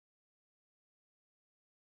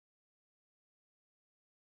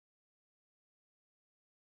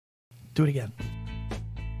Do it again.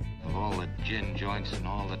 Of all the gin joints in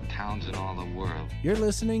all the towns in all the world. You're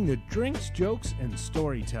listening to Drinks, Jokes, and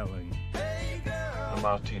Storytelling. A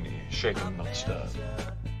martini, shaken, not stirred.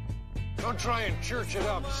 Don't try and church it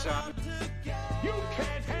up, son. You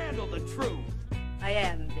can't handle the truth. I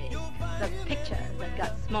am big. The picture that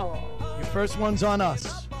got small. Your first one's on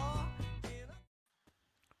us.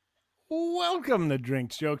 Welcome to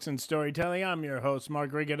Drinks, Jokes, and Storytelling. I'm your host,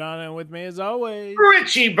 Mark Rigodano, and with me as always,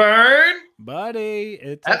 Richie Byrne. buddy.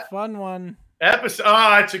 It's a fun one. Episode.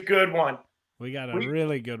 Oh, it's a good one. We got a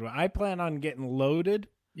really good one. I plan on getting loaded.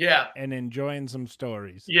 Yeah. And enjoying some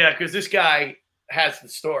stories. Yeah, because this guy has the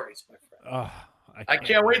stories, my friend. Oh, I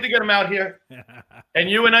can't wait to get him out here. And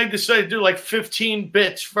you and I decided to do like 15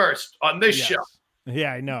 bits first on this show.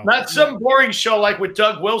 Yeah, I know. Not some boring show like with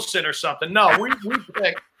Doug Wilson or something. No, we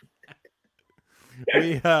picked.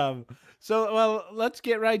 So let's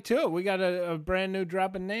get right to it. We got a brand new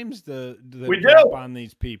dropping names to we drop do on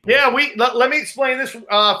these people. Yeah, let me explain this.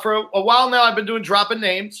 For a while now, I've been doing dropping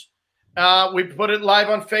names. We put it live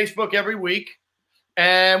on Facebook every week,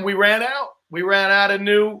 and we ran out. We ran out of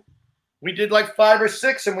new. We did like 5 or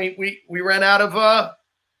 6, and we ran out of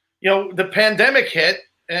the pandemic hit,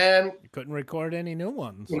 and you couldn't record any new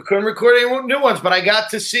ones. We couldn't record any new ones, but I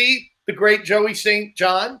got to see the great Joey St.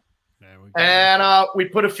 John. And we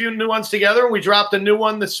put a few new ones together. We dropped a new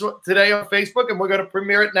one today on Facebook, and we're going to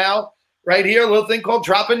premiere it now right here. A little thing called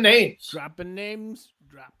Dropping Names. Dropping names,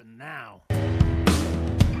 dropping now.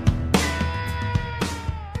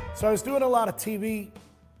 So I was doing a lot of TV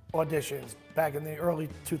auditions back in the early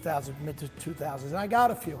 2000s, mid to 2000s, and I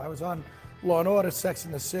got a few. I was on Law and Order, Sex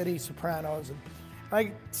and the City, Sopranos, and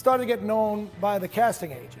I started to get known by the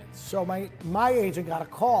casting agents. So my agent got a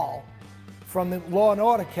call from the Law and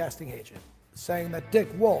Order casting agent saying that Dick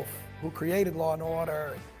Wolf, who created Law and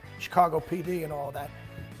Order, and Chicago PD and all that,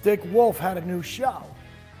 Dick Wolf had a new show.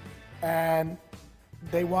 And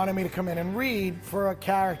they wanted me to come in and read for a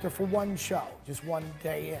character for one show, just one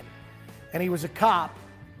day in. And he was a cop,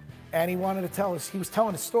 and he wanted to tell us, he was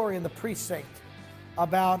telling a story in the precinct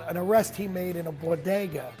about an arrest he made in a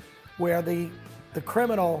bodega where the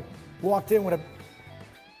criminal walked in with a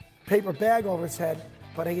paper bag over his head,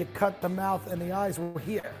 but he had cut the mouth and the eyes were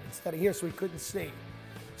here instead of here, so he couldn't see.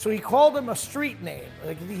 So he called him a street name.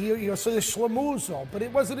 Like he goes, so there's Schlamoozle, but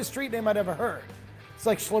it wasn't a street name I'd ever heard. It's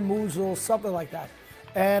like Schlamoozle, something like that.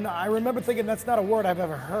 And I remember thinking, that's not a word I've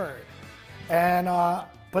ever heard. And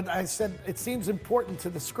but I said, it seems important to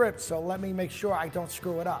the script, so let me make sure I don't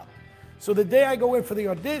screw it up. So the day I go in for the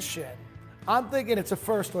audition, I'm thinking it's a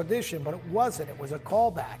first audition, but it wasn't. It was a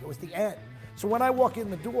callback. It was the end. So when I walk in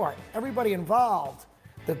the door, everybody involved,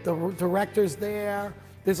 the director's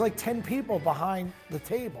there's like 10 people behind the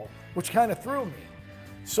table, which kind of threw me.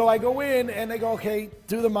 So I go in and they go, okay,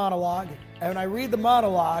 do the monologue. And I read the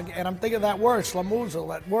monologue and I'm thinking of that word, Schlamoozle,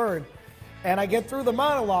 that word. And I get through the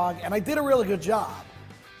monologue and I did a really good job,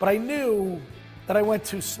 but I knew that I went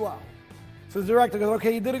too slow. So the director goes,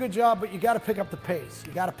 okay, you did a good job, but you got to pick up the pace.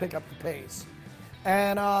 You got to pick up the pace.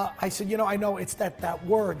 And I said, I know it's that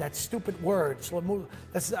word, that stupid word, Schlamoozle.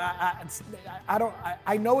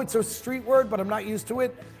 I know it's a street word, but I'm not used to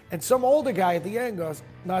it. And some older guy at the end goes,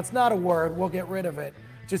 no, it's not a word. We'll get rid of it.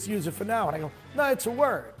 Just use it for now. And I go, no, it's a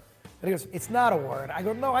word. And he goes, it's not a word. I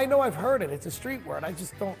go, no, I know I've heard it. It's a street word. I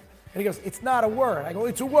just don't. And he goes, it's not a word. I go,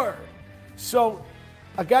 it's a word. So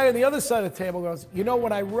a guy on the other side of the table goes,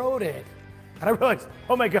 when I wrote it, and I realized,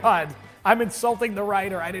 oh my God, I'm insulting the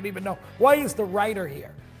writer. I didn't even know. Why is the writer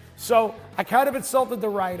here? So I kind of insulted the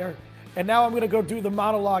writer, and now I'm going to go do the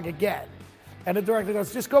monologue again. And the director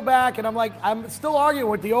goes, just go back. And I'm like, I'm still arguing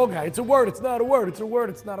with the old guy. It's a word. It's not a word. It's a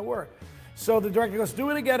word. It's not a word. So the director goes,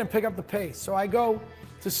 do it again and pick up the pace. So I go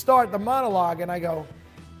to start the monologue, and I go,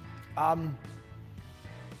 am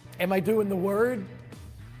I doing the word?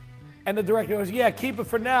 And the director goes, yeah, keep it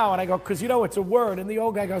for now. And I go, because it's a word. And the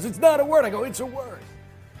old guy goes, it's not a word. I go, it's a word.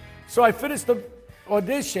 So I finished the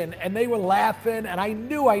audition, and they were laughing, and I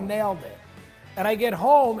knew I nailed it. And I get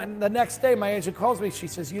home, and the next day my agent calls me. She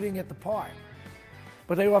says, you didn't get the part,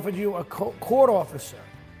 but they offered you a court officer.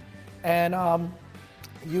 And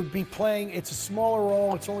you'd be playing, it's a smaller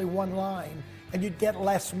role, it's only one line, and you'd get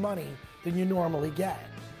less money than you normally get.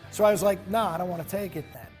 So I was like, I don't want to take it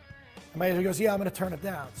then. And my agent goes, yeah, I'm going to turn it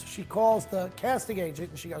down. So she calls the casting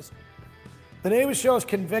agent, and she goes, the name of the show is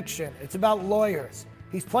Conviction. It's about lawyers.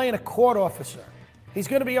 He's playing a court officer. He's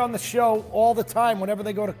going to be on the show all the time whenever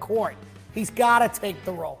they go to court. He's got to take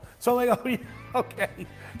the role. So I'm like, oh, yeah, okay.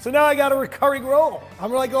 So now I got a recurring role.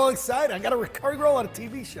 I'm like all excited. I got a recurring role on a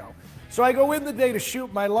TV show. So I go in the day to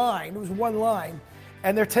shoot my line. It was one line.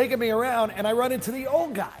 And they're taking me around, and I run into the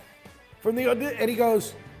old guy. from the audition. And he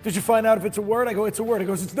goes, did you find out if it's a word? I go, it's a word. He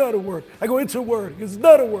goes, it's not a word. I go, it's a word. He goes, it's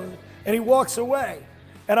not a word. And he walks away.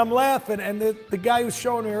 And I'm laughing. And the guy who's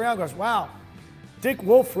showing me around goes, wow, Dick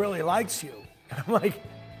Wolf really likes you. And I'm like,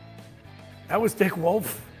 that was Dick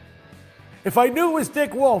Wolf? If I knew it was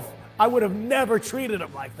Dick Wolf, I would have never treated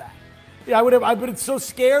him like that. Yeah, I've been so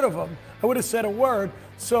scared of him, I would have said a word.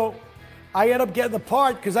 So I end up getting the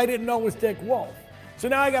part because I didn't know it was Dick Wolf. So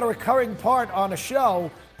now I got a recurring part on a show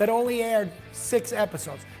that only aired 6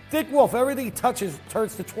 episodes. Dick Wolf, everything he touches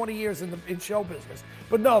turns to 20 years in show business.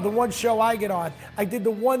 But no, the one show I get on, I did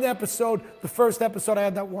the one episode, the first episode I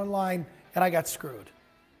had that one line, and I got screwed.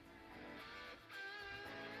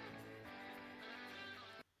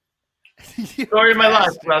 Story of my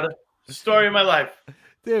life, brother. The story of my life.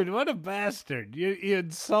 Dude, what a bastard. You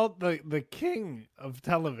insult the king of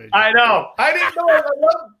television. I know. I didn't know him.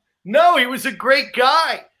 No, he was a great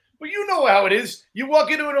guy. Well, you know how it is. You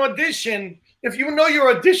walk into an audition, if you know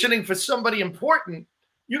you're auditioning for somebody important,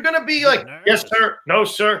 you're going to be like, yes, sir. No,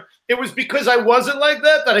 sir. It was because I wasn't like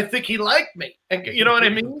that I think he liked me. And you know what I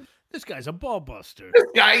mean? This guy's a ball buster. This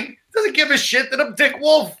guy doesn't give a shit that I'm Dick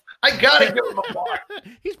Wolf. I got to give him a part.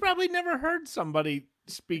 He's probably never heard somebody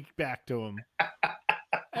speak back to him.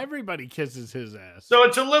 Everybody kisses his ass. So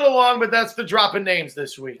it's a little long, but that's the drop of names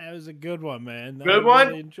this week. That was a good one, man. Good one? I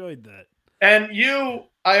really enjoyed that. And you,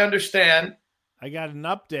 I understand. I got an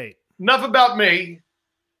update. Enough about me.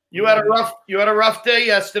 You had a rough day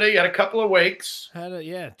yesterday. You had a couple of wakes.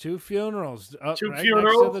 Had 2 funerals. Two right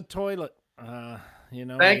funerals. next to the toilet.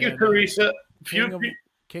 Thank you, Teresa.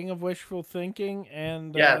 King of Wishful Thinking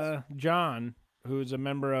and yes. John, who's a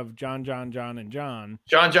member of John, and John.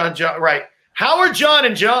 John. Right. How are John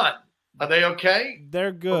and John? Are they okay?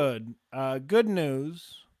 They're good. Good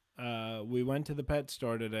news. We went to the pet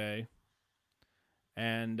store today,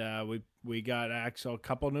 and we got Axel a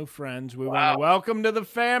couple new friends. We want to welcome to the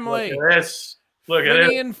family. Look at this. Look at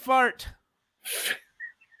Finny it. and Fart.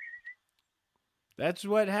 That's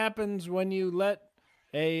what happens when you let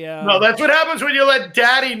a... No, that's what happens when you let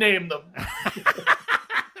Daddy name them.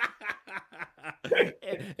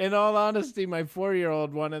 In all honesty, my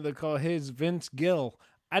 4-year-old wanted to call his Vince Gill.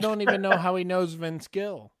 I don't even know how he knows Vince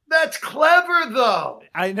Gill. That's clever, though.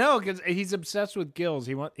 I know, because he's obsessed with gills.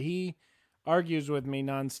 He argues with me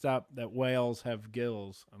nonstop that whales have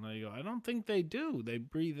gills. And I go, I don't think they do. They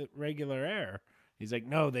breathe regular air. He's like,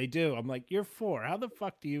 no, they do. I'm like, you're 4. How the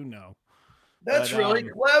fuck do you know? That's really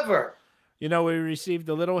clever. We received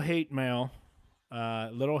a little hate mail.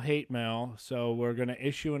 So we're going to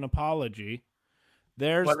issue an apology.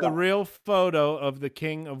 There's the real photo of the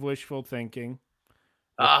king of wishful thinking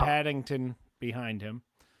with Paddington behind him.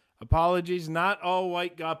 Apologies. Not all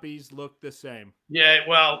white guppies look the same. Yeah,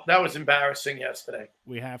 well, that was embarrassing yesterday.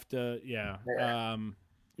 We have to, you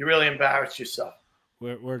really embarrassed yourself.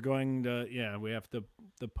 We're going to, we have to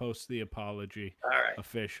post the apology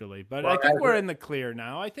officially. But well, I think we're in the clear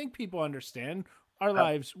now. I think people understand our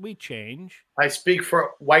lives. We change. I speak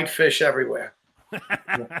for whitefish everywhere.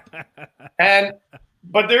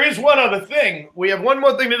 But there is one other thing. We have one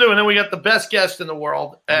more thing to do, and then we got the best guest in the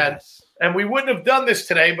world. And we wouldn't have done this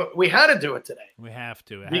today, but we had to do it today. We have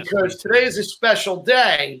to. Because today is a special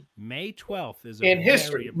day. May 12th is in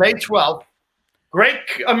history. May 12th. Great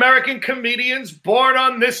American comedians born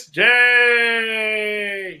on this day.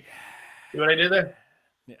 See what I did there?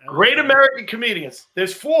 Yeah, great American comedians.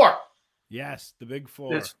 There's 4. Yes, the big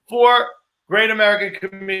 4. There's 4 great American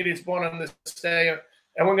comedians born on this day.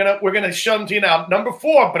 And we're gonna show them to you now. Number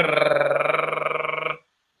 4,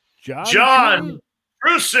 John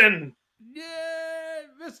Truson. Yay,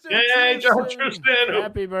 Mr. Yay, John Truson.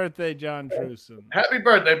 Happy birthday, John Truson. Happy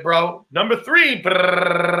birthday, bro. Number 3,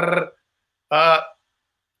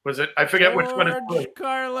 was it? I forget which one it was.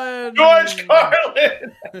 Carlin. George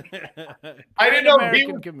Carlin. I didn't know if he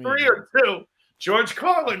was 3 or 2. George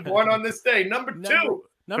Carlin, born on this day. Number 2.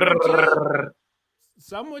 Number 2.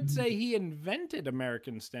 Some would say he invented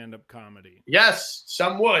American stand-up comedy. Yes,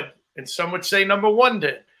 some would. And some would say number 1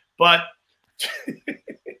 did. But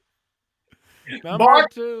Mark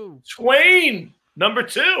 2. Twain, number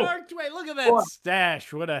 2. Mark Twain, look at that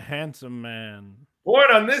stash. What a handsome man.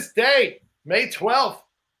 Born on this day, May 12th.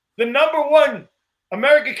 The number 1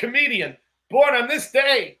 American comedian born on this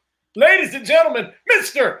day. Ladies and gentlemen,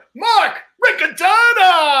 Mr. Mark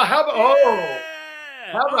Riccadonna.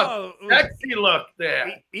 How about sexy look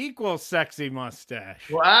there? Equal sexy mustache.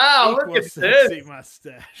 Wow, look at sexy this.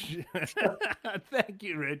 mustache. Thank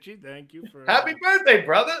you, Richie. Thank you for happy birthday,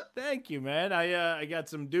 brother. Thank you, man. I got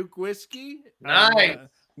some Duke whiskey. Nice. I'm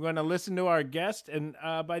going to listen to our guest, and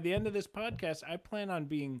by the end of this podcast, I plan on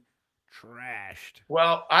being trashed.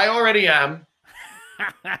 Well, I already am.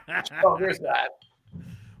 So there's that.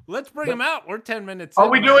 Let's bring him out. We're 10 minutes. Are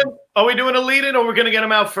in, we man. doing a lead-in, or we're gonna get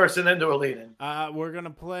him out first and then do a lead-in? We're gonna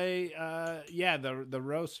play. The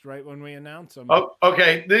roast right when we announce him. Oh,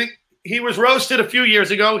 okay. He was roasted a few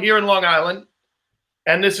years ago here in Long Island,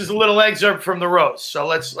 and this is a little excerpt from the roast. So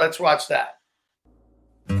let's watch that.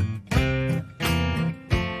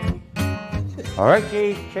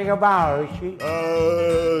 Richie, say goodbye, Richie.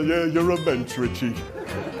 Yeah, you're a bench, Richie.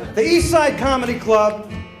 The East Side Comedy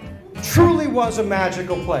Club truly was a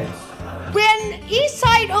magical place. When East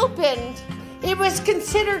Side opened, it was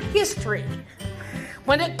considered history.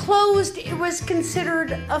 When it closed, it was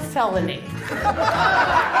considered a felony.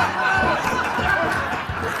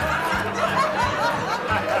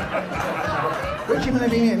 Richie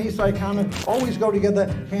Minervini and East Side Comic always go together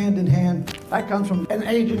hand in hand. That comes from an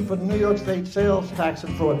agent for the New York State Sales Tax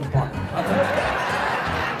and Fraud Department.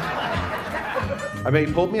 I mean,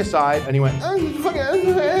 he pulled me aside and he went, oh, you fucking.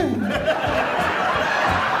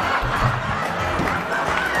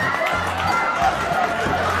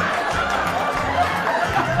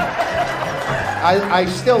 I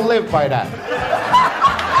still live by that.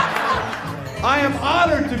 I am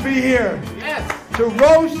honored to be here. Yes. To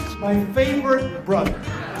roast my favorite brother.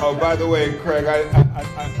 Oh, by the way, Craig, I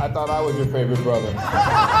thought I was your favorite brother.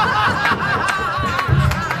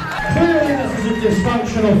 Clearly, this is a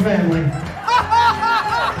dysfunctional family.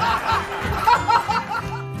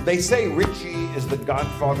 They say Richie is the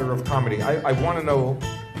godfather of comedy. I want to know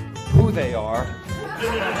who they are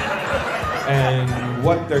and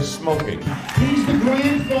what they're smoking. He's the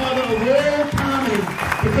grandfather of all comedy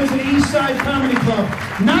because of the East Side Comedy Club.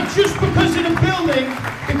 Not just because of the building,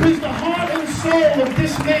 because the heart and soul of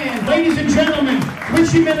this man. Ladies and gentlemen,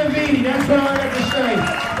 Richie Minervini. That's what I have to say.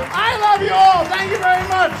 I love you all. Thank you very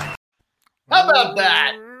much. How about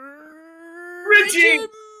that? Richie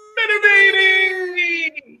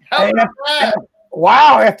Minervini. How about that?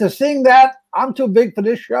 Wow, after seeing that, I'm too big for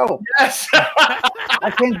this show. Yes.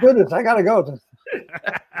 I can't do this. I got to go.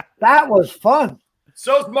 That was fun.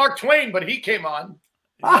 So's Mark Twain, but he came on.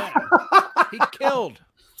 Yeah. He killed.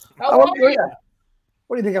 What do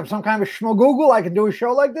you think? I'm some kind of schmogoogle? I can do a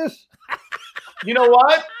show like this? You know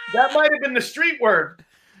what? That might have been the street word.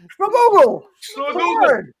 Schmogoogle.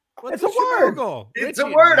 Schmogoogle. It's a word. It's a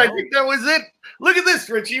word. I think that was it. Look at this,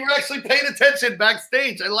 Richie. You were actually paying attention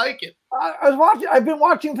backstage. I like it. I was watching. I've been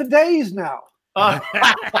watching for days now. I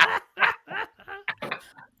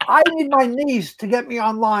need my niece to get me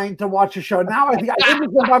online to watch a show. Now I think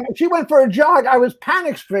she went for a jog. I was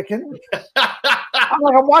panic stricken.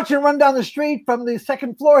 I'm watching her run down the street from the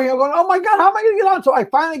second floor here, going, "Oh my God, how am I going to get on?" So I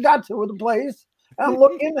finally got to the place. And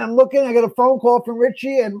I'm looking. I get a phone call from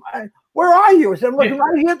Richie, and where are you? I said, I'm looking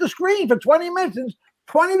right here at the screen for 20 minutes. And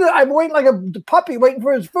I'm waiting like a puppy waiting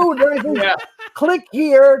for his food. Yeah. Click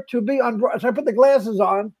here to be on. So I put the glasses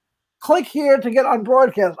on. Click here to get on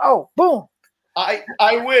broadcast. Oh, boom. I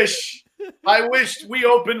wished we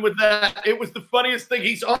opened with that. It was the funniest thing.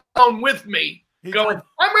 He's on with me, going,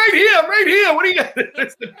 I'm right here. What are you got?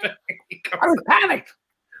 I was panicked.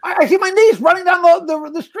 I see my niece running down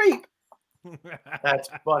the street. That's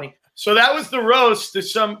funny. So that was the roast.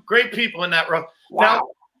 There's some great people in that roast. Wow.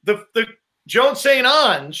 Now, the Joan St.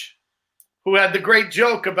 Ange, who had the great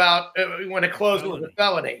joke about when it closed with a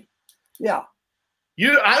felony. Yeah.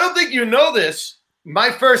 I don't think you know this. My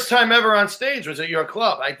first time ever on stage was at your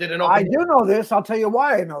club. I did an open. I do know this. I'll tell you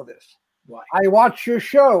why I know this. Why? I watched your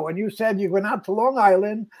show, and you said you went out to Long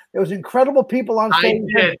Island. There was incredible people on stage.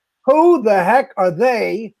 I did. Who the heck are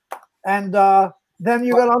they? And then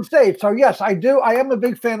you got on stage. So yes, I do. I am a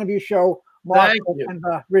big fan of your show, Mark and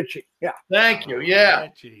Richie. Yeah. Thank you. Yeah.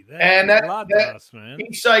 Richie, and that us, man.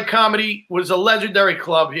 East Side Comedy was a legendary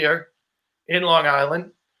club here in Long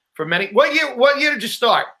Island for many. What year did you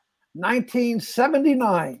start?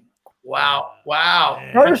 1979. Wow.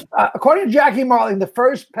 First, according to Jackie Marling, the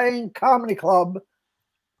first paying comedy club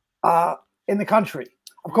in the country.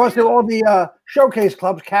 Of course, there were all the showcase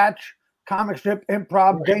clubs, Catch, Comic Strip,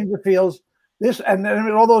 Improv, Dangerfields. This and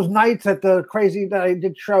then all those nights at the Crazy that I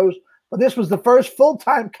did shows. But this was the first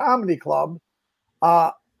full-time comedy club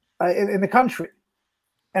in the country.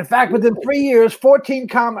 In fact, within 3 years, 14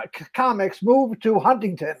 comics moved to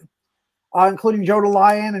Huntington, including Joe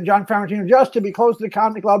DeLion and John Ferrantino, just to be close to the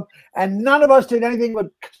comedy club. And none of us did anything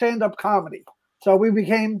but stand-up comedy. So we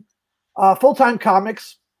became full-time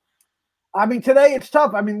comics. I mean, today it's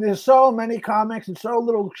tough. I mean, there's so many comics and so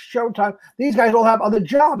little showtime. These guys all have other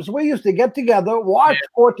jobs. We used to get together, watch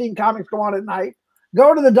 14 comics go on at night,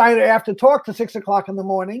 go to the diner after, talk to 6 o'clock in the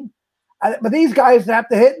morning, But these guys have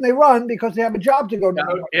to hit and they run because they have a job to go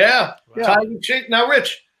do. Yeah. Yeah. Now,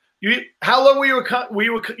 Rich, how long were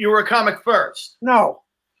you were a comic first? No.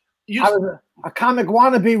 I was a comic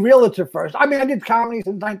wannabe realtor first. I mean, I did comedy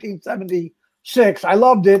since 1976. I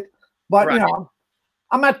loved it. But, Right. you know,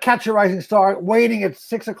 I'm at Catch a Rising Star waiting at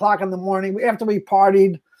 6 o'clock in the morning. After we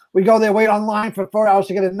partied, we go there, wait online for 4 hours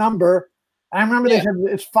to get a number. And I remember they said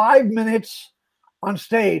it's 5 minutes on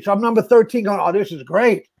stage. So I'm number 13 going, oh, this is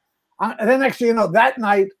great. And then next thing you know, that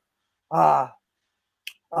night,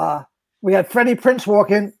 we had Freddie Prinze walk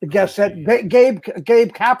in, the guest set.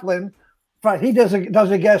 Gabe Kaplan, he does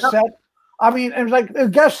a guest set. I mean, it was like a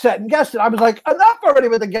guest set and guest set. I was like, enough already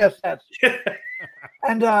with the guest sets.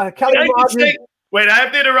 And Kelly Rogers. Wait, I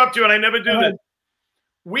have to interrupt you, and I never do this.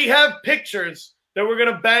 We have pictures that we're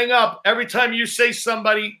gonna bang up every time you say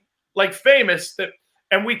somebody like famous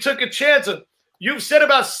and we took a chance of. You've said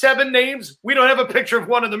about 7 names. We don't have a picture of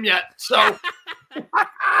one of them yet. So,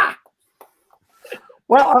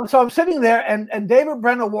 well, so I'm sitting there, and David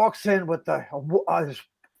Brenner walks in with his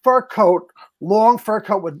fur coat, long fur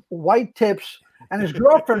coat with white tips, and his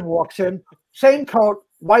girlfriend walks in, same coat,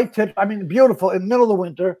 white tips. I mean, beautiful in the middle of the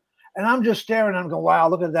winter. And I'm just staring. I'm going, wow,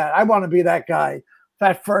 look at that. I want to be that guy.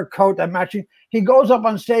 That fur coat, that matching. He goes up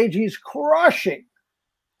on stage. He's crushing.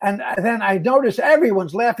 And then I notice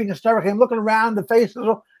everyone's laughing hysterically. I'm looking around, the faces,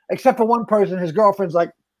 except for one person. His girlfriend's like.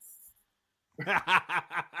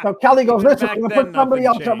 So Kelly goes, listen, we're going to put somebody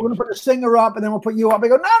else up. We're going to put a singer up, and then we'll put you up. I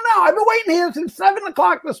go, no, I've been waiting here since 7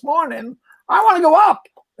 o'clock this morning. I want to go up.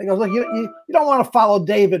 He goes, look, you don't want to follow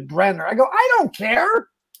David Brenner. I go, I don't care.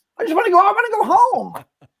 I just want to go. I want to go home.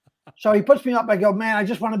 So he puts me up. I go, man, I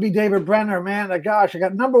just want to be David Brenner, man. Gosh, I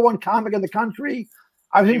got #1 comic in the country.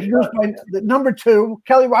 I was introduced by the number 2,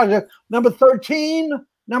 Kelly Rogers, number 13.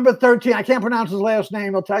 I can't pronounce his last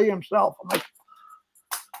name. He'll tell you himself. I'm like,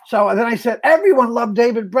 so then I said, everyone loved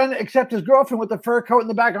David Brenner except his girlfriend with the fur coat in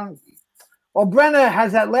the background. Well, Brenner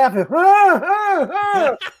has that laugh.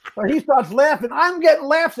 So he starts laughing. I'm getting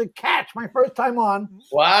laughs at Catch my first time on.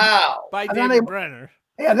 Wow. By David Brenner.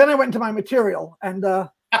 Yeah, then I went into my material, and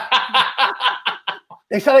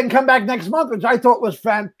they said I can come back next month, which I thought was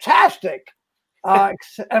fantastic.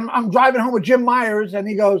 And I'm driving home with Jim Myers, and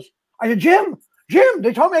he goes, I said, Jim,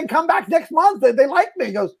 they told me I can come back next month. They like me.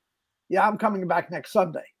 He goes, yeah, I'm coming back next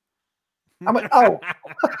Sunday. I went, oh.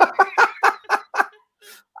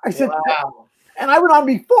 I said, wow. And I went on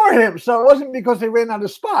before him, so it wasn't because they ran out of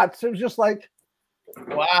spots. It was just like,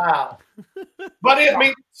 wow. But I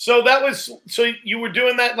mean, so you were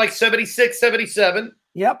doing that like 76, 77.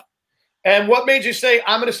 Yep. And what made you say,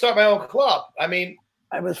 I'm going to start my own club? I mean,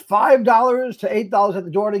 it was $5 to $8 at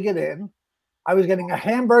the door to get in. I was getting a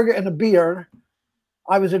hamburger and a beer.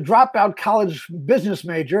 I was a dropout college business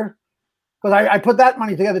major because I put that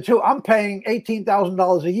money together too. I'm paying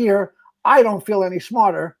 $18,000 a year. I don't feel any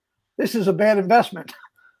smarter. This is a bad investment.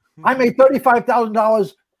 I made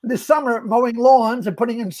 $35,000 this summer mowing lawns and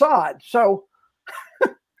putting in sod. So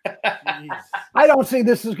I don't see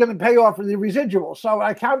this is going to pay off for the residual. So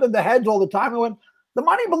I counted the heads all the time. I went, the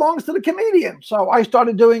money belongs to the comedian. So I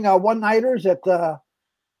started doing one-nighters at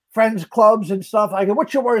friends clubs and stuff. I go,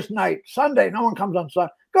 what's your worst night? Sunday. No one comes on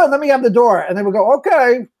Sunday. Good, let me have the door. And they would go,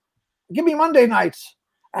 okay, give me Monday nights.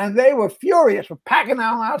 And they were furious. We're packing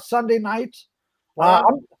out Sunday nights.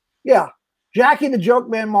 Wow. Yeah. Jackie the Joke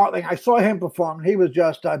Man Martling, I saw him perform. He was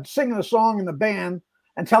just singing a song in the band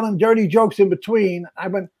and telling dirty jokes in between. I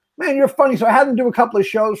went, man, you're funny. So I had him do a couple of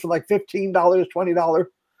shows for like $15, $20.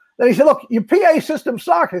 Then he said, look, your PA system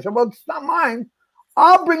sucks. I said, well, it's not mine.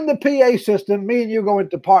 I'll bring the PA system. Me and you go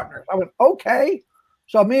into partners. I went, okay.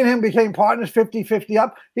 So me and him became partners, 50-50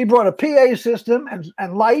 up. He brought a PA system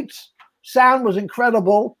and lights. Sound was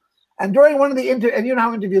incredible. And during one of the interviews, and you know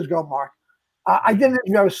how interviews go, Mark, I did an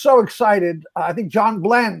interview. I was so excited. I think John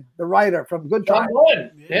Glenn, the writer from Good Times. John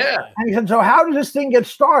Glenn, yeah. And he said, so how did this thing get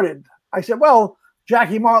started? I said, well,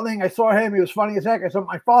 Jackie Martling, I saw him. He was funny as heck. I saw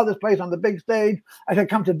my father's place on the big stage. I said,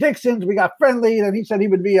 come to Dixon's. We got friendly. And he said he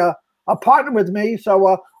would be a partner with me.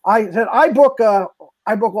 So I said, I book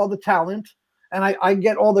all the talent, and I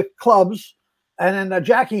get all the clubs. And then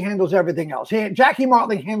Jackie handles everything else. Jackie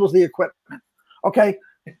Martling handles the equipment. Okay.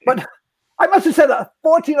 But I must have said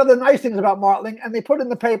 14 other nice things about Martling, and they put in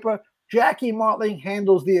the paper, Jackie Martling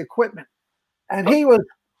handles the equipment. And he was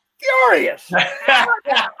furious. I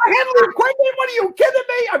handle the equipment? What are you kidding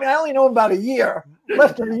me? I mean, I only know him about a year,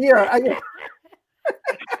 less than a year.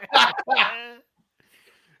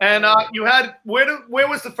 And you had, where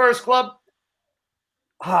was the first club?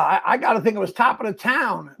 I got to think it was Top of the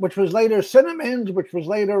Town, which was later Cinnamon's, which was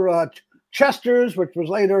later Chester's, which was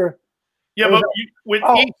later. Yeah, but with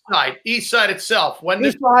East Side itself. When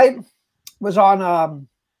East Side was on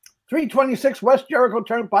 326 West Jericho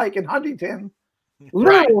Turnpike in Huntington,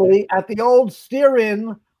 literally at the old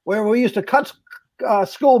steer-in where we used to cut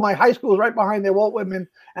school. My high school was right behind there, Walt Whitman,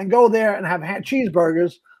 and go there and have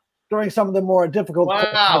cheeseburgers during some of the more difficult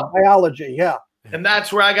biology. Yeah. And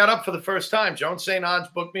that's where I got up for the first time. Joan St. Ange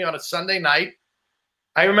booked me on a Sunday night.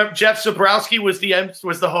 I remember Jeff Zabrowski was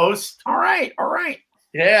the host. All right.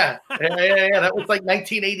 Yeah. That was like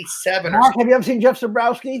 1987. Mark, have you ever seen Jeff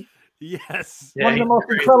Zabrowski? Yes. One of the most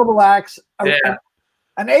incredible acts. Yeah.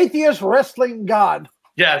 An atheist wrestling god.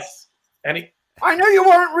 Yes. And I knew you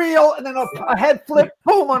weren't real, and then a head flip,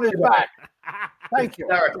 boom, on his back. Thank you.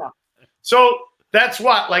 So that's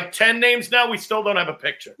what, like 10 names now? We still don't have a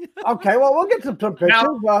picture. Okay, well, we'll get to some pictures.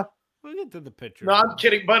 We'll get to the picture. No, I'm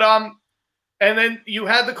kidding. But and then you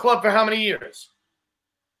had the club for how many years?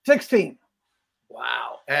 16.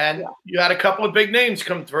 Wow. And you had a couple of big names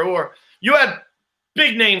come through, or you had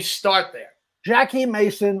big names start there. Jackie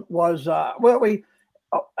Mason was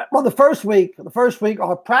the first week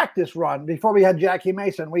our practice run before we had Jackie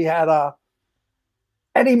Mason, we had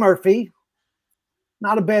Eddie Murphy.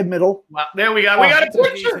 Not a bad middle. Wow, there we go. We got a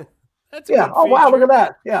picture. That's a good Oh wow, feature. look at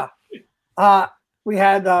that. Yeah. We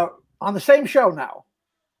had on the same show now.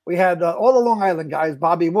 We had all the Long Island guys: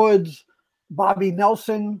 Bobby Woods, Bobby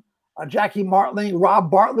Nelson, Jackie Martling, Rob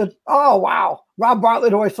Bartlett. Oh wow, Rob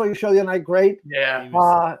Bartlett, who I saw you show the other night. Great.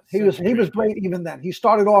 Yeah. He was great even then. He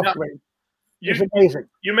started off great. He was amazing.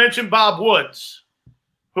 You mentioned Bob Woods.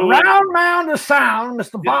 Round mound of sound,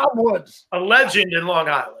 Mr. Bob Woods, a legend in Long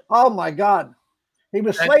Island. Oh my God. He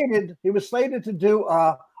was slated to do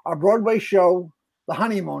our Broadway show, The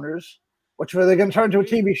Honeymooners, which they're going to turn into a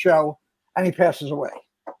TV show, and he passes away.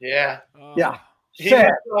 Yeah. Yeah.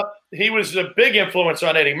 He was a big influence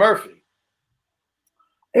on Eddie Murphy.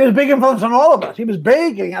 He was a big influence on all of us. He was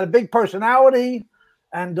big. He had a big personality.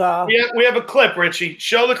 And we have a clip, Richie.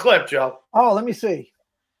 Show the clip, Joe. Oh, let me see.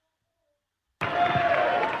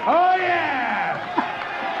 Oh, yeah.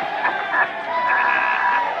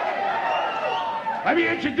 Let me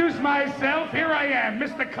introduce myself. Here I am,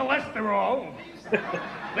 Mr. Cholesterol,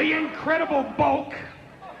 the incredible bulk,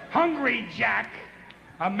 Hungry Jack,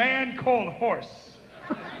 a man called Horse,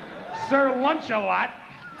 Sir Lunch-a-Lot,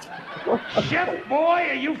 Chef Boy,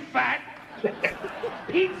 are you fat?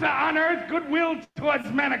 Pizza on Earth, goodwill towards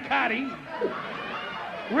Manicotti,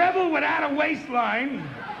 Rebel without a waistline,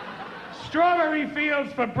 Strawberry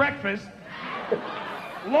Fields for breakfast,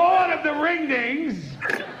 Lord of the Ring-Dings,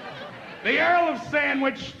 the Earl of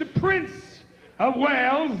Sandwich, the Prince of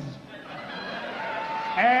Wales,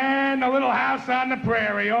 and a little house on the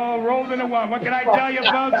prairie, all rolled into one. What can I tell you,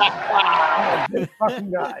 folks? Big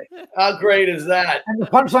fucking guy. How great is that? And the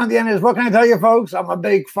punchline at the end is, what can I tell you, folks? I'm a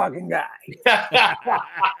big fucking guy.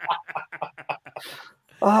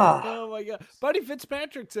 Oh my God, Buddy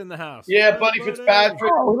Fitzpatrick's in the house. Yeah, Buddy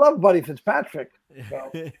Fitzpatrick. Oh, we love Buddy Fitzpatrick.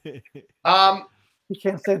 So, he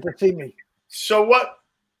can't stand to see me. So what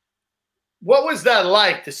was that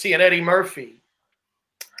like to see an Eddie Murphy?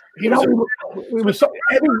 We were so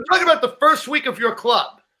talking about the first week of your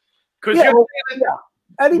club. Because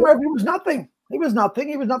Eddie Murphy was nothing. He was nothing.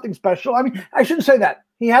 He was nothing special. I mean, I shouldn't say that.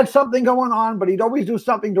 He had something going on, but he'd always do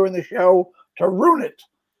something during the show to ruin it.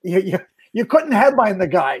 You couldn't headline the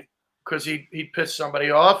guy. Because he'd piss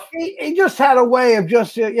somebody off? He just had a way of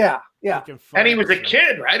just, yeah. And he was a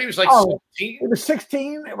kid, right? He was like 16? He was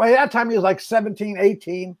 16. By that time, he was like 17,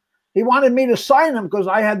 18. He wanted me to sign him because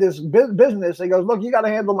I had this business. He goes, look, you got to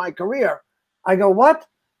handle my career. I go, what?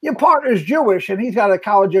 Your partner's Jewish, and he's got a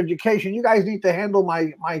college education. You guys need to handle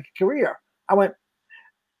my career. I went,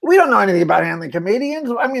 we don't know anything about handling comedians.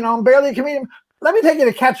 I mean, I'm barely a comedian. Let me take you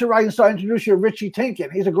to Catch a Rising Star, introduce you to Richie Tinkin.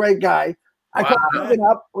 He's a great guy. I call Tinkin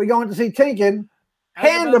up. We're going to see Tinkin.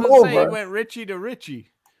 Hand him over. He went Richie to Richie.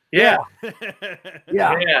 Yeah.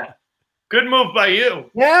 Yeah. Good move by you.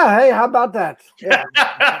 Yeah. Hey, how about that? Yeah.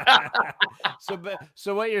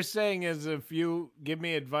 So what you're saying is, if you give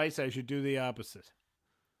me advice, I should do the opposite.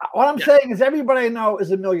 What I'm saying is, everybody I know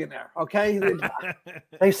is a millionaire. Okay,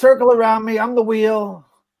 they circle around me. I'm the wheel,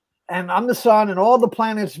 and I'm the sun, and all the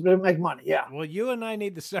planets make money. Yeah. Well, you and I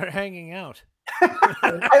need to start hanging out.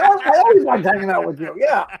 I always liked hanging out with you.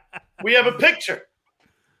 Yeah. We have a picture.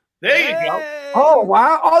 There you go. Oh,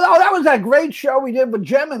 wow. Oh, that was that great show we did with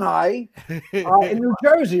Gemini in New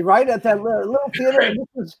Jersey, right? At that little theater.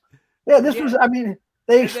 This was, I mean,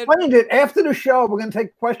 they explained it after the show. We're going to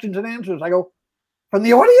take questions and answers. I go, from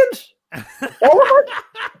the audience? All of it?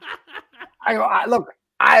 I go, look,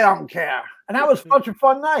 I don't care. And that was such a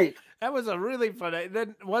fun night. That was a really fun night.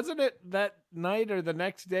 Then wasn't it that night or the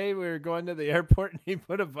next day we were going to the airport and he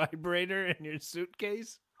put a vibrator in your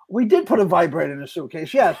suitcase? We did put a vibrator in the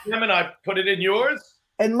suitcase, yes. Him and I put it in yours.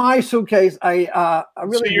 In my suitcase, I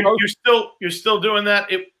really. So you're still doing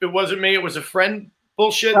that? It wasn't me. It was a friend.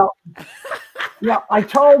 Bullshit. Well, yeah, I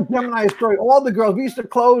told Gemini a story. All the girls, we used to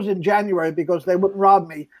close in January because they wouldn't rob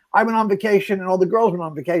me. I went on vacation and all the girls went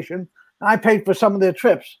on vacation, and I paid for some of their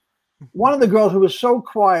trips. One of the girls who was so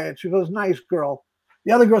quiet, she goes, nice girl.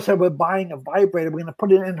 The other girl said, we're buying a vibrator. We're going to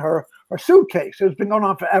put it in her suitcase. It's been going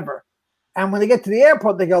on forever. And when they get to the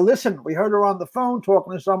airport, they go, listen, we heard her on the phone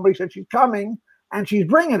talking to somebody, said she's coming, and she's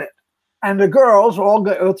bringing it. And the girls all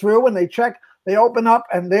go through and they check. They open up,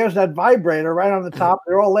 and there's that vibrator right on the top.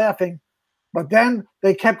 They're all laughing. But then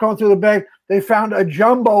they kept going through the bag. They found a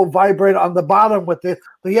jumbo vibrator on the bottom with the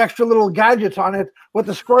extra little gadgets on it with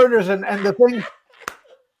the squirters and the thing.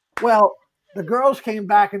 Well, the girls came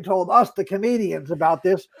back and told us, the comedians, about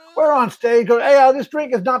this. We're on stage. Go, hey, this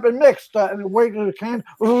drink has not been mixed. And wait till the can.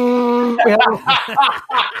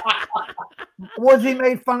 Woodsy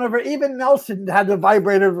made fun of her. Even Nelson had the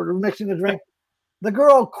vibrator for mixing the drink. The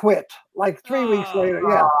girl quit like 3 weeks later.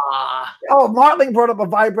 Yeah. Oh, Martling brought up a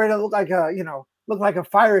vibrator that looked like a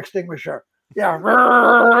fire extinguisher. Yeah.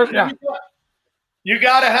 Yeah. You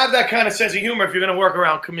got to have that kind of sense of humor if you're going to work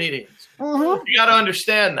around comedians. Mm-hmm. You got to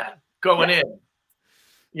understand that going in,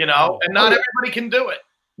 and not everybody can do it.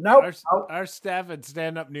 Nope. Our staff at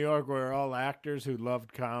Stand Up New York were all actors who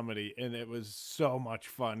loved comedy, and it was so much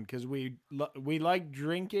fun because we liked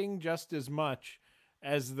drinking just as much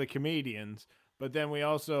as the comedians. But then we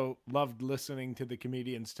also loved listening to the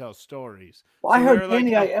comedians tell stories. Well, I heard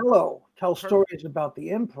Danny Aiello tell stories about the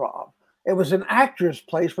Improv. It was an actor's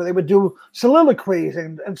place where they would do soliloquies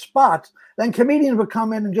and spots. Then comedians would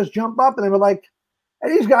come in and just jump up, and they were like, hey,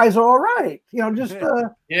 these guys are all right. Yeah.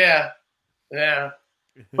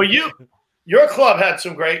 But your club had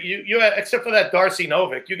some great, you had, except for that Darcy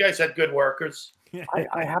Novick, you guys had good workers.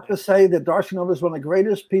 I have to say that Darcy Novick is one of the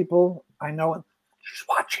greatest people I know. She's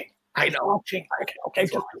watching. I know. Watching. Okay.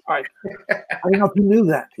 All right. I don't know if you knew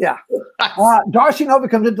that. Yeah. Darcy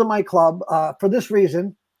Novick comes into my club for this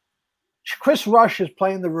reason. Chris Rush is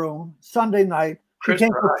playing the room Sunday night. She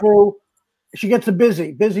came through. She gets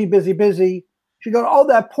busy. She goes, oh,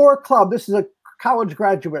 that poor club. This is a college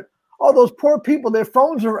graduate. All those poor people, their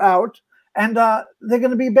phones are out, and they're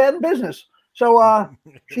going to be bad in business. So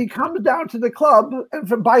she comes down to the club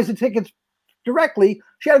and buys the tickets directly.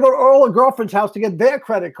 She had to go to all her girlfriend's house to get their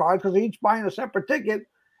credit cards because they're each buying a separate ticket.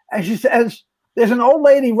 And she says, there's an old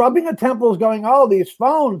lady rubbing her temples going, oh, these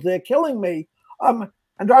phones, they're killing me. And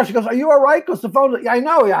Darcy goes, are you all right? Because the phones, yeah, I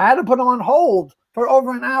know. I had to put them on hold for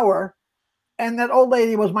over an hour. And that old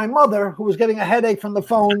lady was my mother, who was getting a headache from the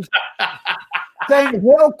phones, saying,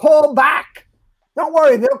 they'll call back. Don't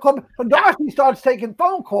worry, they'll call back. So Darcy starts taking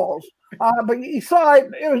phone calls. But he saw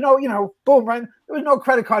it. It was no, boom, right? There was no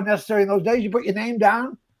credit card necessary in those days. You put your name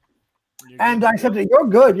down. And I said, you're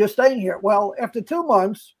good. You're staying here. Well, after 2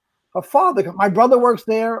 months, her father, my brother works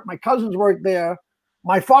there. My cousins work there.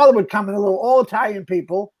 My father would come in, all Italian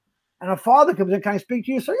people. And her father comes in, can I speak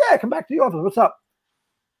to you? So, yeah, come back to the office. What's up?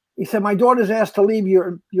 He said, my daughter's asked to leave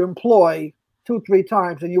your employ 2-3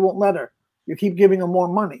 times, and you won't let her. You keep giving her more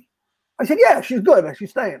money. I said, yeah, she's good. She's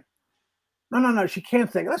staying. No, she can't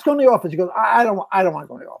stay. Let's go in the office. He goes, I don't want to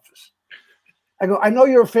go in the office. I go, I know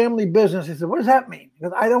you're a family business. He said, what does that mean? He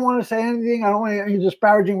goes, I don't want to say anything. I don't want any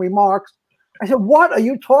disparaging remarks. I said, what are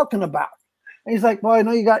you talking about? And he's like, well, I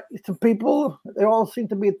know you got some people. They all seem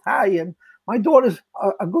to be Italian. My daughter's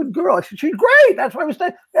a good girl. I said, she's great. That's why we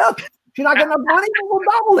stay. Yeah, she's not getting enough money. We'll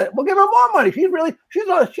double it. We'll give her more money. She's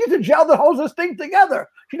a gel that holds this thing together.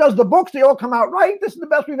 She does the books. They all come out right. This is the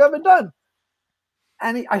best we've ever done.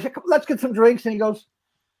 And I said, let's get some drinks. And he goes,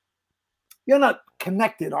 you're not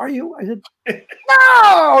connected, are you? I said,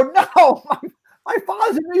 no. My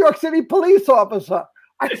father's a New York City police officer.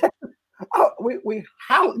 I said,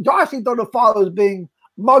 how Darcy thought her father was being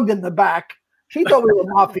mugged in the back. She thought we were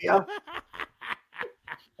mafia.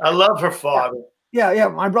 I love her father. Yeah.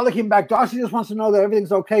 My brother came back. Darcy just wants to know that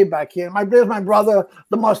everything's okay back here. There's my brother,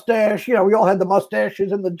 the mustache. We all had the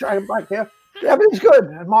mustaches and the giant black hair. Everything's good.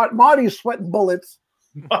 And Marty's sweating bullets.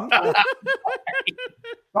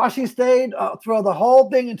 Darcy stayed through the whole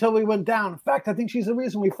thing until we went down. In fact, I think she's the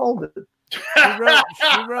reason we folded. She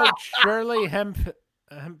wrote Shirley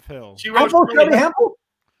Hemphill. She wrote Shirley Hemphill?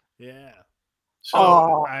 Yeah.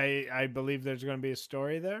 So I believe there's going to be a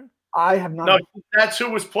story there. I have not. No, that's who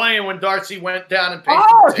was playing when Darcy went down and paid. I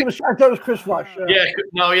thought it was Chris Rush. Yeah.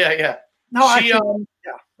 No. No,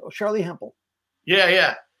 Shirley Hemphill. Yeah,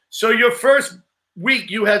 yeah. So your first week,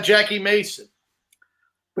 you had Jackie Mason.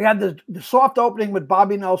 We had the soft opening with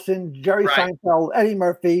Bobby Nelson, Jerry Seinfeld, Eddie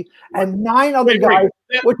Murphy, and 9 other guys.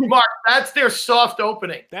 Mark, that's their soft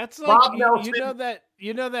opening. That's like Bob Nelson.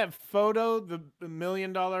 you know that photo, the $1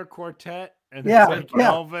 Million Quartet, and Yeah, it's like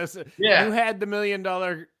Elvis. Yeah. You had the $1 Million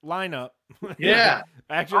lineup. Yeah.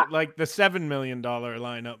 Actually, like the $7 million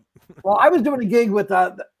lineup. Well, I was doing a gig with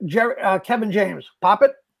Kevin James. Pop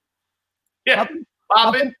it. Yeah.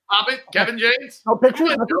 Pop it. Kevin James. No pictures.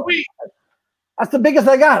 Come on, Joey. That's the biggest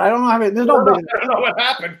I got. I don't know how many. There's no bigger. I don't know what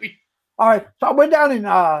happened. All right. So we're down in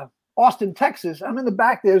Austin, Texas. I'm in the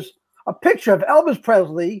back. There's a picture of Elvis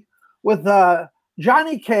Presley with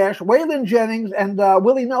Johnny Cash, Waylon Jennings, and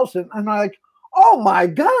Willie Nelson. And I'm like, oh my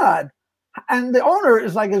God. And the owner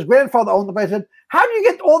is like, his grandfather owned the place. I said, how do you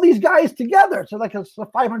get all these guys together? So like it's a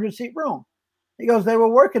 500-seat room. He goes, they were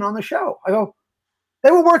working on the show. I go,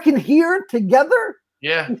 they were working here together?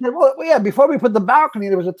 Yeah. He said, well, yeah, before we put the balcony,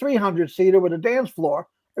 there was a 300-seater with a dance floor.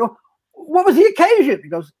 I go, what was the occasion? He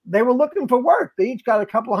goes, they were looking for work. They each got a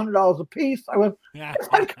couple $100 a piece. I went, this is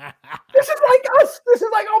like us. This is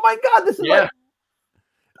like, oh my God, this is like.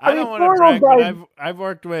 I don't want to brag, but I've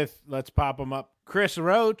worked with, let's pop them up, Chris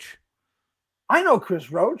Roach. I know Chris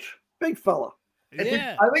Roach, big fella.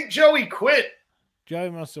 Yeah. I think Joey quit. Joey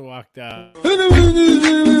must have walked out.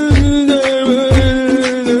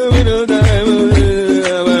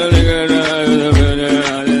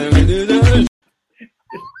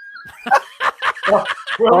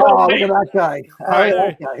 Oh, look at that guy.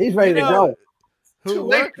 He's ready to go. Who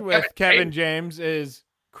worked with Kevin James is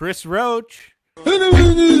Chris Roach.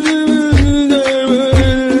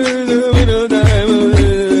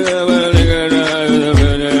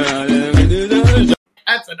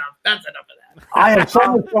 That's enough of that. I had so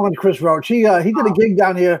much fun with Chris Roach. He did a gig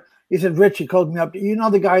down here. He said, Rich, he called me up. You know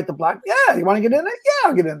the guy at the Black? Yeah, you want to get in there? Yeah,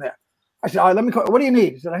 I'll get in there. I said, all right, let me call. What do you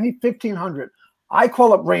need? He said, I need $1,500. I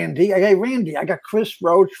call up Randy. Hey, Randy, I got Chris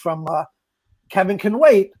Roach from Kevin Can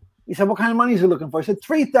Wait. He said, what kind of money is he looking for? I said,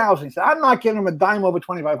 $3,000. He said, I'm not giving him a dime over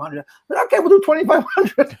 $2,500. I said, okay, we'll do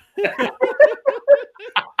 $2,500.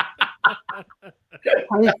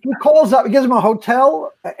 He calls up, he gives him a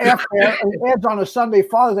hotel after, and he adds on a Sunday,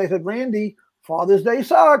 Father's Day. I said, Randy, Father's Day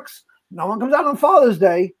sucks. No one comes out on Father's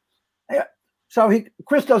Day. So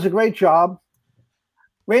Chris does a great job.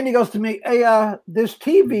 Randy goes to me, hey, this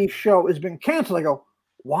TV show has been canceled. I go,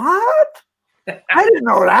 what? I didn't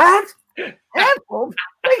know that. Canceled?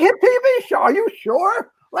 Big hit TV show. Are you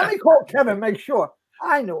sure? Let me call Kevin, make sure.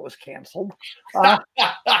 I knew it was canceled.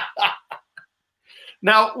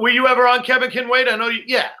 Now, were you ever on Kevin Can Wait? I know you.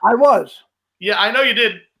 Yeah, I was. Yeah, I know you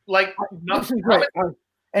did. Like, this is great.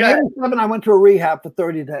 In '87, I went to a rehab for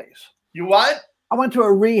 30 days. You what? I went to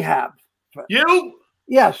a rehab. You?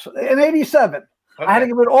 Yes, in '87. Okay. I had to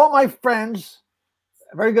get rid of all my friends.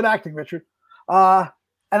 Very good acting, Richard. And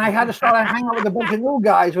I had to start hanging out with a bunch of new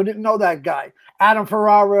guys who didn't know that guy. Adam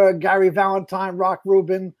Ferrara, Gary Valentine, Rock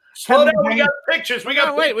Rubin. Slow down. We got pictures. We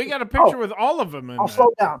got wait. We got a picture with all of them. I'll slow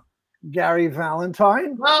down. Gary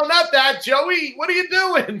Valentine. No, not that, Joey. What are you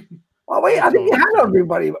doing? Oh wait, I think you had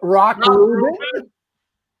everybody. Rock Rubin.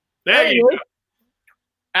 There you go.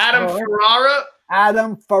 Adam Ferrara.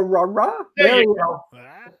 Adam Ferrara. There you go.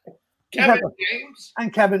 Kevin James.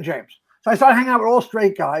 And Kevin James. So I started hanging out with all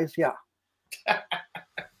straight guys. Yeah.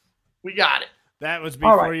 We got it. That was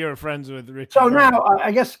before you were friends with Richard. So now,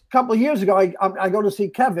 I guess a couple of years ago, I go to see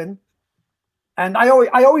Kevin, and I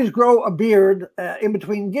always grow a beard in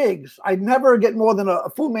between gigs. I never get more than a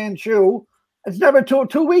Fu Manchu. It's never 2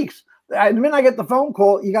 weeks. The minute I get the phone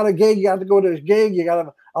call, you got a gig, you have to go to this gig, you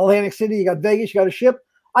got Atlantic City, you got Vegas, you got a ship.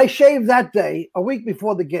 I shaved that day, a week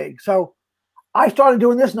before the gig. So I started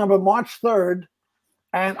doing this number March 3rd,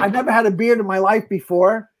 and I never had a beard in my life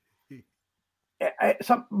before.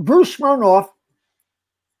 Bruce Smirnoff.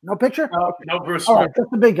 No picture? No Bruce. All right, just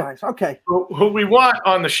the big guys. Okay. Who we want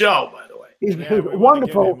on the show, by the way. He's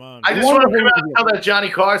wonderful. I just want to come out and tell that Johnny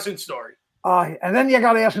Carson story. And then you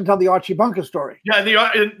got to ask him to tell the Archie Bunker story. Yeah,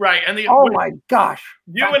 right. And my gosh.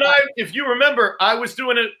 You and I, if you remember, I was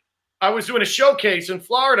doing a showcase in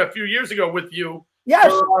Florida a few years ago with you.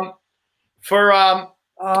 Yes. For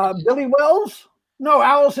Billy Wells? No,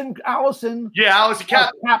 Allison. Yeah, Allison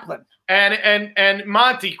Kaplan. And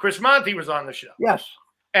Monty, Chris Monty was on the show. Yes.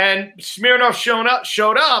 And Smirnoff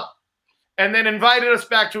showed up and then invited us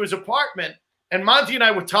back to his apartment. And Monty and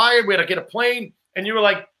I were tired. We had to get a plane. And you were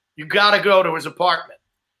like, you got to go to his apartment.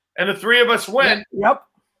 And the three of us went. Yep.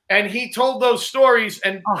 And he told those stories.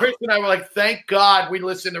 And Chris and I were like, thank God we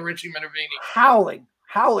listened to Richie Minervini.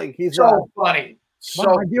 Howling. He's so funny. One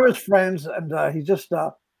of my dearest friends. And he's just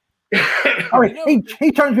Oh,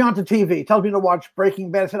 he turns me on to TV, tells me to watch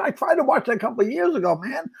Breaking Bad. I said, I tried to watch that a couple of years ago,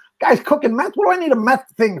 man. Guy's cooking meth. What do I need a meth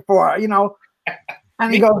thing for? You know?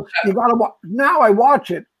 And he goes, you got to watch. Now I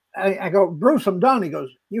watch it. I go, Bruce, I'm done. He goes,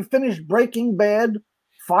 you finished Breaking Bad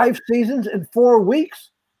 5 seasons in 4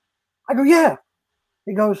 weeks? I go, yeah.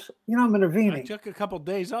 He goes, you know, I'm intervening. I took a couple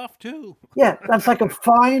days off too. Yeah, that's like a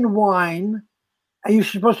fine wine. And you're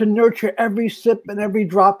supposed to nurture every sip and every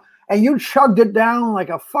drop. And you chugged it down like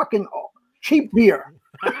a fucking cheap beer.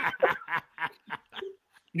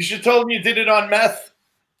 You should have told me you did it on meth.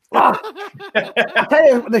 I tell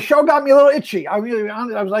you, the show got me a little itchy. I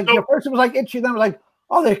was like, first it was like itchy, then I was like,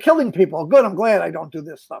 oh, they're killing people. Good, I'm glad I don't do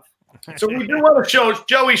this stuff. So we do want to show,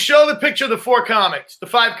 Joey, show the picture of the 4 comics, the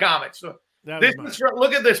 5 comics. Look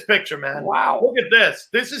at this picture, man. Wow. Look at this.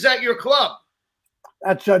 This is at your club.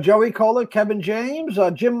 That's Joey Kohler, Kevin James,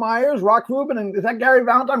 Jim Myers, Rock Rubin, and is that Gary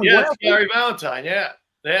Valentine? Yeah, it's Gary Valentine.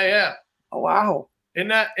 Yeah. Oh, wow. In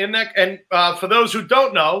that, and for those who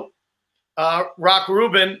don't know, Rock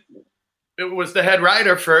Rubin was the head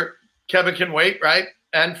writer for Kevin Can Wait, right?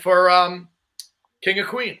 And for King of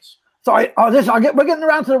Queens. So we're getting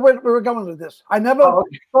around to where we're going with this. I never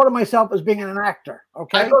thought of myself as being an actor.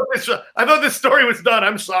 Okay. I thought this story was done.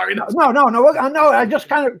 I'm sorry. No. I just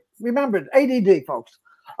kind of remembered. ADD, folks.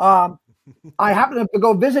 I happened to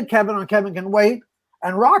go visit Kevin on Kevin Can Wait,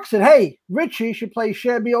 and Rock said, "Hey, Richie should play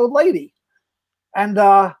Shabby Old Lady," and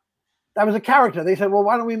that was a character. They said, "Well,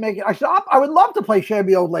 why don't we make it?" I said, "I would love to play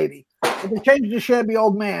Shabby Old Lady," but they changed it to Shabby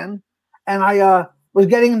Old Man, and I was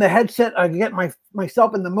getting in the headset. I get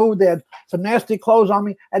myself in the mood. They had some nasty clothes on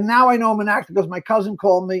me. And now I know I'm an actor because my cousin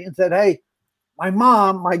called me and said, hey, my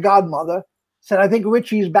mom, my godmother, said, I think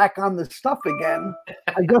Richie's back on the stuff again.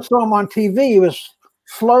 I just saw him on TV. He was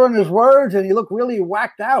slurring his words and he looked really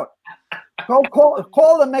whacked out. Go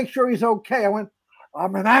call and make sure he's okay. I went,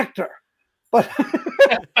 I'm an actor.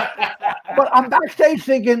 But I'm backstage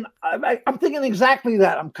thinking, I'm thinking exactly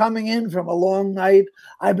that. I'm coming in from a long night.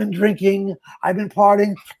 I've been drinking. I've been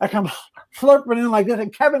partying. I come slurping in like this,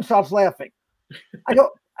 and Kevin starts laughing. I go,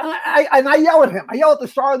 and I yell at him. I yell at the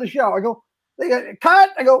star of the show. I go, they go, cut.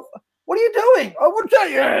 I go, what are you doing? Oh, what's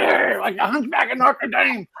that? Like a hunchback of Notre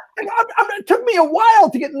Dame. It took me a while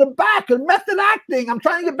to get in the back of method acting. I'm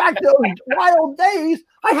trying to get back to those wild days.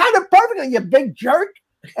 I had it perfectly, you big jerk.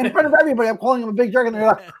 In front of everybody, I'm calling him a big jerk, and they're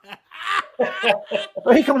like,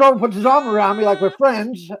 so he comes over and puts his arm around me like we're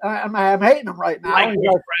friends. I'm hating him right now. Like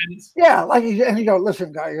we're friends. Yeah, and he goes,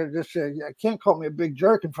 listen, guy, you can't call me a big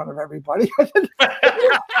jerk in front of everybody. I said,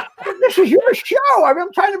 this is your show.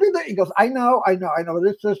 I'm trying to be there. He goes, I know.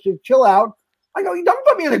 This just chill out. I go, you don't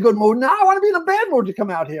put me in a good mood now. I want to be in a bad mood to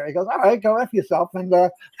come out here. He goes, all right, go F yourself. And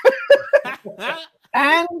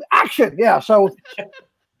and action. Yeah, so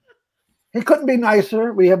he couldn't be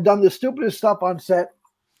nicer. We have done the stupidest stuff on set.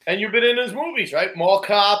 And you've been in his movies, right? Mall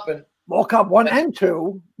Cop 1 and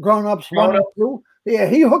 2, Grown Ups 1 and 2. Yeah,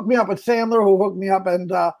 he hooked me up with Sandler, who hooked me up. And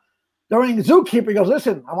during Zookeeper, he goes,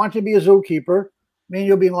 listen, I want you to be a zookeeper. Me and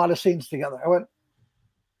you'll be in a lot of scenes together. I went,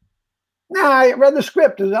 nah, I read the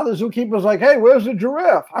script. And the other zookeeper was like, hey, where's the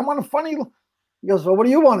giraffe? I want a funny. He goes, well, what do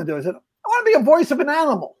you want to do? I said, I want to be a voice of an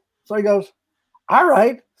animal. So he goes, all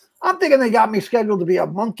right. I'm thinking they got me scheduled to be a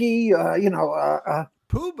monkey,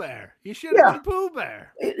 Pooh Bear. You should have been Pooh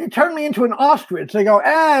Bear. It turned me into an ostrich. They go,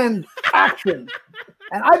 and action.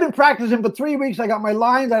 And I've been practicing for 3 weeks. I got my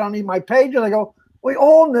lines. I don't need my pages. I go, we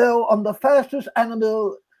all know I'm the fastest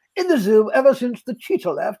animal in the zoo ever since the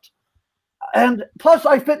cheetah left. And plus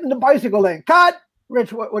I fit in the bicycle lane. Cut!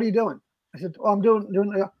 Rich, what are you doing? I said, well, I'm doing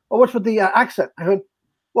well, what's with the accent? I said,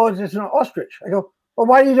 well, it's an ostrich. I go, well,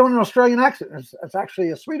 why are you doing an Australian accent? It's actually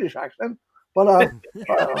a Swedish accent, but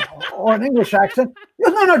or an English accent. He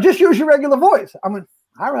goes, no, just use your regular voice. I went,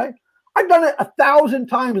 all right. I've done it 1,000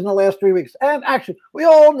 times in the last 3 weeks. And action. We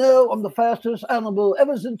all know I'm the fastest animal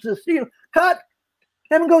ever since the seal. Cut.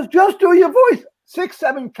 Kevin goes, just do your voice. 6,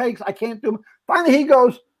 7 takes. I can't do them. Finally, he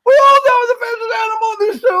goes, we all know I'm the fastest animal in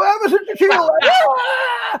this zoo ever since the cheetah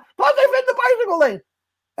left. Plus, I fit the bicycle lane.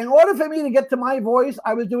 In order for me to get to my voice,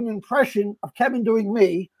 I was doing an impression of Kevin doing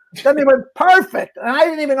me. Then they went perfect. And I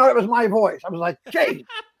didn't even know it was my voice. I was like, gee.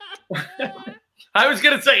 I was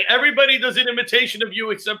going to say, everybody does an imitation of you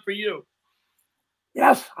except for you.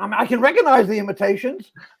 Yes, I can recognize the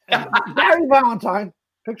imitations. Gary Valentine.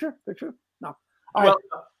 Picture? No. All right.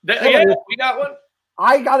 Well, we got one.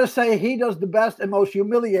 I got to say, he does the best and most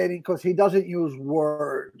humiliating because he doesn't use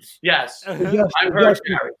words. Yes. I've heard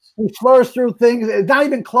Gary. He slurs through things. It's not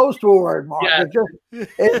even close to a word, Mark. Yeah.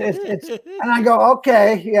 And I go,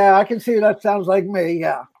 okay, yeah, I can see that sounds like me,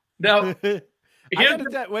 yeah. Now,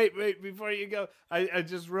 Wait, before you go, I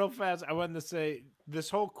just real fast, I wanted to say this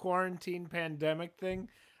whole quarantine pandemic thing,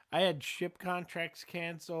 I had ship contracts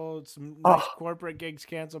canceled, some nice corporate gigs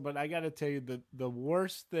canceled, but I got to tell you, the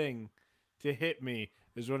worst thing to hit me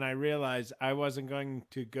is when I realized I wasn't going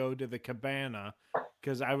to go to the Cabana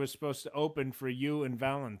because I was supposed to open for you and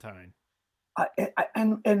Valentine.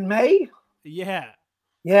 In May? Yeah.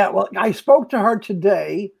 Yeah, well, I spoke to her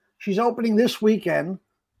today. She's opening this weekend.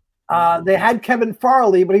 They had Kevin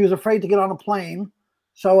Farley, but he was afraid to get on a plane.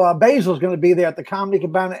 So Basil's going to be there at the Comedy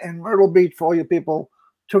Cabana in Myrtle Beach for all you people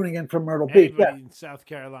tuning in from Myrtle Beach. Yeah. In South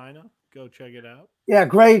Carolina, go check it out. Yeah,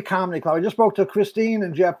 great comedy club. I just spoke to Christine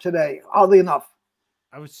and Jeff today, oddly enough.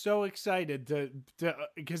 I was so excited to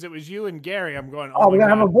because it was you and Gary. I'm going, we're going to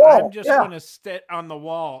have a ball. I'm just going to sit on the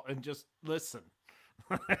wall and just listen.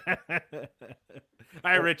 All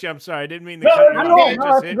right, Richie, I'm sorry. I didn't mean to cut you off. It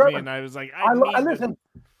just hit me, and I was like, listen,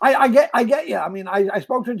 I get you. I mean, I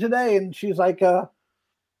spoke to her today, and she's like,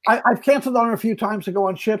 I've canceled on her a few times to go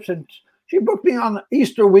on ships, and she booked me on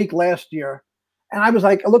Easter week last year, and I was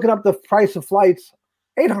like, looking up the price of flights,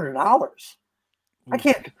 $800. I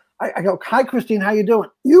can't. I go, hi, Christine, how you doing?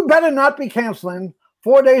 You better not be canceling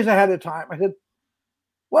 4 days ahead of time. I said,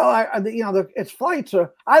 well, it's flights.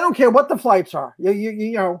 I don't care what the flights are.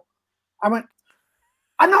 You know, I went,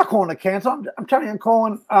 I'm not calling to cancel. I'm telling you, I'm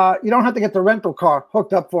calling. You don't have to get the rental car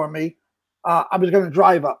hooked up for me. I was going to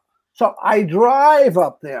drive up. So I drive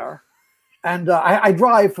up there, and I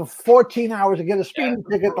drive for 14 hours to get a speeding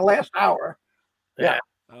ticket the last hour. Yeah.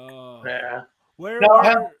 Oh. Yeah.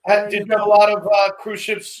 Did you have a lot of cruise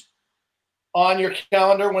ships on your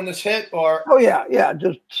calendar when this hit? Or Oh, yeah.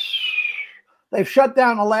 Just they've shut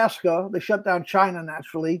down Alaska. They shut down China,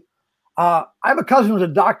 naturally. I have a cousin who's a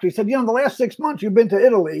doctor. He said, the last 6 months you've been to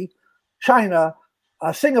Italy, China,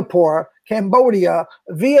 Singapore, Cambodia,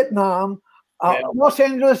 Vietnam, Los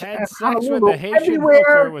Angeles, had and sex with Honolulu, a Haitian everywhere.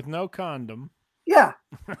 hooker with no condom. Yeah.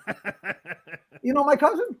 You know my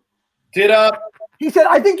cousin? Did he said,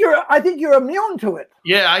 I think you're immune to it.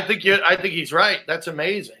 Yeah, I think he's right. That's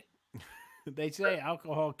amazing. They say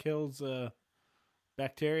alcohol kills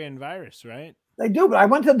bacteria and virus, right? They do, but I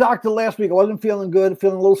went to the doctor last week. I wasn't feeling good,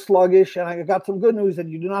 feeling a little sluggish, and I got some good news that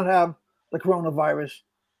you do not have the coronavirus.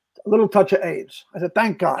 A little touch of AIDS. I said,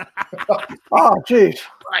 thank God. Oh, jeez.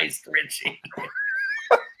 Christ, Richie.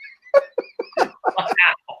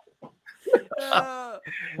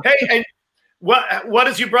 Hey, and what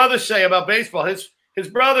does your brother say about baseball? His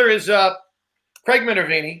brother is Craig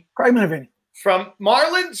Minervini. Craig Minervini. From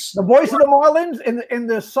Marlins? The voice of the Marlins in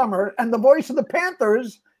the summer, and the voice of the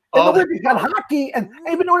Panthers in the winter. He's got hockey, and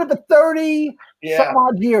they've been doing it for 30 some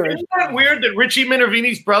odd years. Isn't that weird that Richie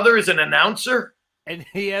Minervini's brother is an announcer? And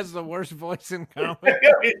he has the worst voice in comedy.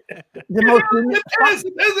 The most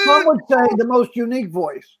some would say the most unique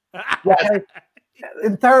voice. Okay?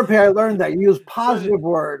 In therapy, I learned that you use positive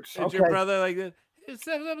words. Is your brother like this?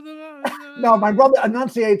 No, my brother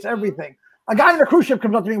enunciates everything. A guy on a cruise ship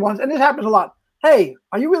comes up to me once, and this happens a lot. Hey,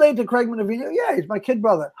 are you related to Craig Minervini? Yeah, he's my kid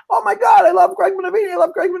brother. Oh my God, I love Craig Minervini. I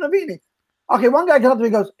love Craig Minervini. Okay, one guy comes up to me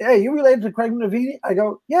and goes, hey, you related to Craig Minervini? I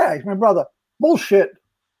go, yeah, he's my brother. Bullshit.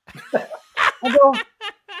 I go,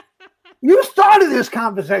 you started this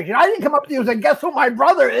conversation. I didn't come up to you and say, guess who my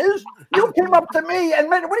brother is? You came up to me and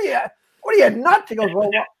what are you nuts? He goes, well,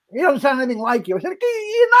 he doesn't sound anything like you. I said,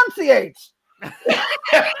 he enunciates.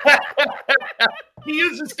 He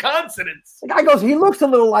uses consonants. The guy goes, he looks a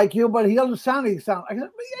little like you, but he doesn't sound I said,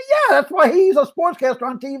 yeah, that's why he's a sportscaster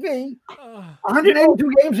on TV.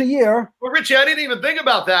 182 games a year. Well, Richie, I didn't even think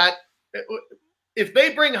about that. If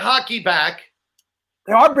they bring hockey back.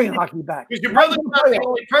 They are bringing hockey back. Because your brother's not the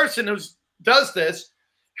only person who does this.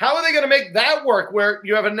 How are they going to make that work where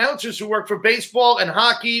you have announcers who work for baseball and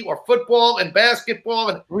hockey or football and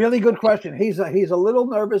basketball? Really good question. He's a little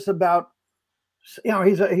nervous about,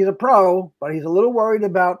 he's a pro, but he's a little worried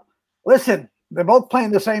about, listen, they're both playing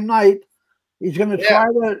the same night. He's going to try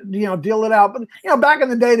to, deal it out. But, back in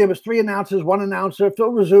the day, there was 3 announcers, 1 announcer,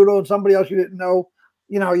 Phil Rizzuto, and somebody else you didn't know.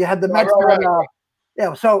 You had the Mets.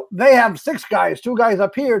 So they have 6 guys, 2 guys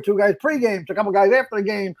up here, 2 guys pre-game, a couple guys after the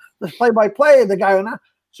game, this play-by-play, the guy.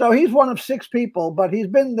 So he's one of 6 people, but he's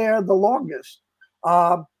been there the longest.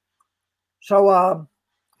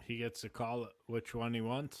 He gets to call it which one he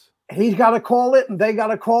wants. He's got to call it, and they got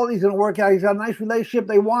to call it. He's going to work out. He's got a nice relationship.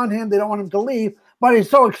 They want him. They don't want him to leave, but it's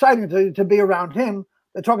so exciting to be around him.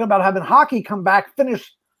 They're talking about having hockey come back, finish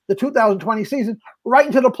the 2020 season right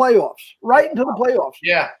into the playoffs.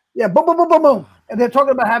 Yeah, boom, boom, boom, boom, boom. And they're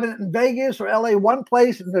talking about having it in Vegas or LA, one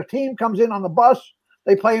place, and the team comes in on the bus.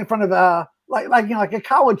 They play in front of like a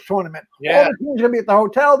college tournament. Yeah. All the teams are going to be at the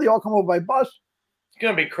hotel. They all come over by bus.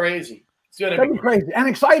 gonna be crazy. It's gonna That'd be crazy and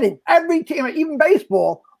exciting. Every team, even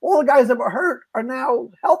baseball, all the guys that were hurt are now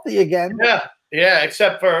healthy again. Yeah,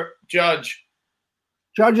 except for Judge.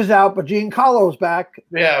 Judge is out, but Giancarlo's back.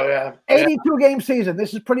 Yeah. 82 game season.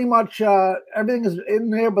 This is pretty much everything is in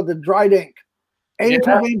there, but the dried ink.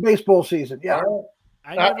 82 game baseball season. Yeah.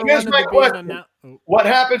 Here's my question: what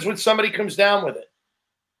happens when somebody comes down with it?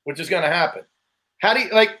 Which is going to happen? How do you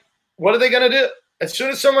what are they going to do as soon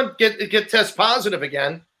as someone get test positive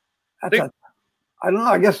again? I don't know.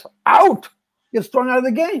 I guess out. Gets thrown out of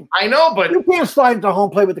the game. I know, but you can't slide into home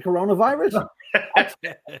plate with the coronavirus.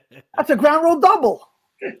 That's a ground rule double.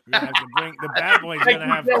 You have to bring the bad boy's gonna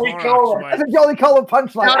have That's a Joey Cola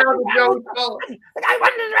punchline. The guy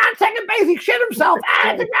went around second base. He shit himself.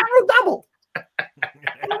 It's a ground rule double.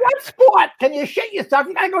 In what sport can you shit yourself?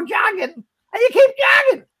 You gotta go jogging, and you keep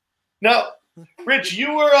jogging. No, Rich,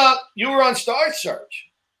 you were on Star Search.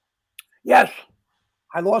 Yes,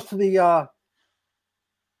 I lost to the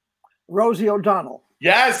Rosie O'Donnell.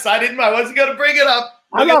 Yes, I wasn't going to bring it up.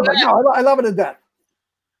 I love it. No, I love it to death.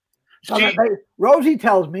 So Rosie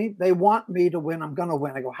tells me they want me to win. I'm going to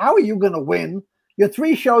win. I go, how are you going to win? You're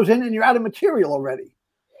 3 shows in and you're out of material already.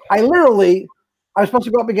 I was supposed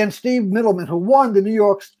to go up against Steve Middleman, who won the New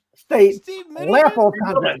York State Laugh-Off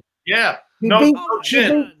contest. Yeah. He beat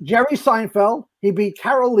Jerry Seinfeld. He beat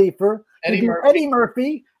Carol Leifer. He beat Eddie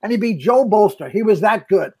Murphy. And he beat Joe Bolster. He was that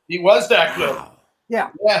good. He was that good. Yeah.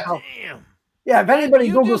 Damn. Yeah, if anybody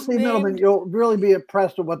Googles Steve Middleman, you'll really be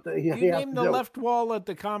impressed with what he has to do. You named the left wall at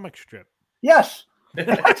the comic strip. Yes.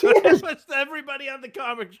 Yes, he is. That's everybody on the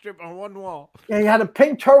comic strip on one wall. Yeah, he had a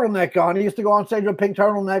pink turtleneck on. He used to go on stage with a pink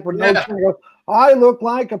turtleneck with no chin. He goes, I look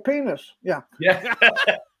like a penis. Yeah. Yeah.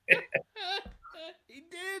 He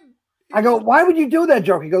did. I go, why would you do that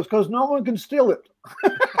joke? He goes, because no one can steal it.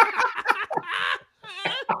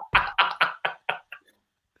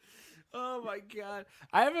 Oh my God.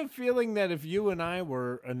 I have a feeling that if you and I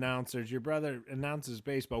were announcers, your brother announces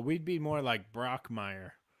baseball, we'd be more like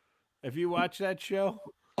Brockmire. Have you watched that show?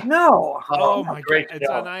 No. Oh my God. It's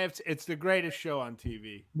on IFC. It's the greatest show on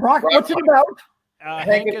TV. Brock, what's it about?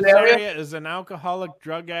 Hank Azaria is an alcoholic,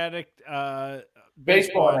 drug addict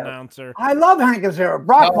baseball announcer. I love Hank Azaria.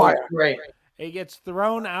 Brockmire. Great. He gets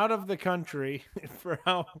thrown out of the country for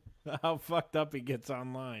how fucked up he gets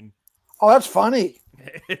online. Oh, that's funny.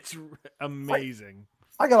 It's amazing.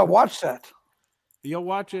 I gotta watch that. You'll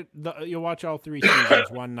watch it. You'll watch all 3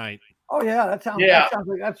 seasons one night. Oh yeah, that sounds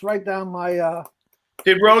like that's right down my.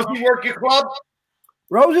 Did Rosie work your club?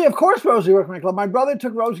 Rosie, of course, Rosie worked my club. My brother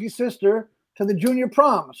took Rosie's sister to the junior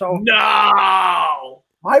prom. So no,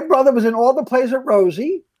 my brother was in all the plays at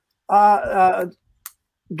Rosie, Guys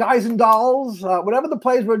and Dolls, whatever the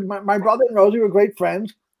plays were. My brother and Rosie were great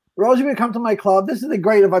friends. Rosie would come to my club. This is the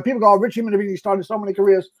great of people go, Richie Minervini started so many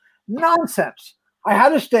careers. Nonsense. I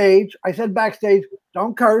had a stage. I said backstage,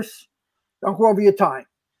 don't curse. Don't go over your time.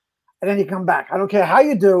 And then you come back. I don't care how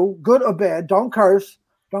you do, good or bad. Don't curse.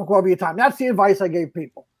 Don't go over your time. That's the advice I gave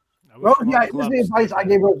people. Rosie, this is the advice I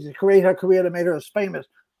gave Rosie to create her career that made her as famous.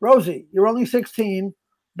 Rosie, you're only 16.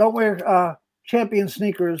 Don't wear champion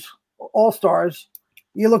sneakers, all-stars.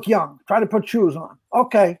 You look young. Try to put shoes on.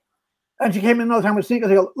 Okay. And she came in another time with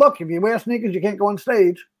sneakers. I go, look, if you wear sneakers, you can't go on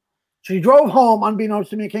stage. She drove home,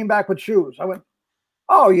 unbeknownst to me, came back with shoes. I went,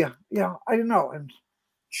 oh, yeah, I didn't know. And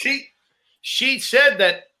she said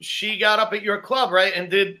that she got up at your club, right,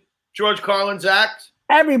 and did George Carlin's act?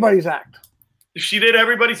 Everybody's act. She did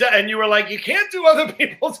everybody's act, and you were like, you can't do other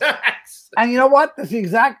people's acts. And you know what? That's the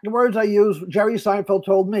exact words I used. Jerry Seinfeld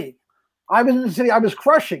told me. I was in the city. I was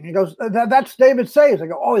crushing. He goes, that's David Sayers. I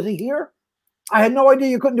go, oh, is he here? I had no idea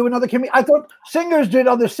you couldn't do another comedian. I thought singers did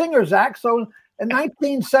other singers acts. So in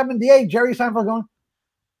 1978, Jerry Seinfeld going,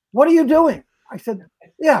 what are you doing? I said,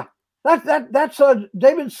 yeah, that's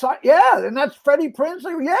David. Yeah, and that's Freddie Prinze.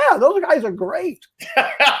 I go, yeah, those guys are great.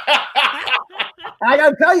 I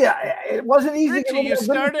got to tell you, it wasn't easy. Richie, you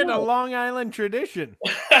started a Long Island tradition.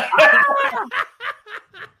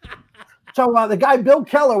 So the guy Bill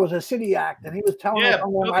Keller was a city act, and he was telling us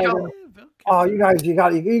on Long Island. Oh, you guys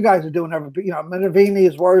are doing everything. You know, Minervini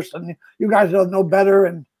is worse, and you guys don't know better.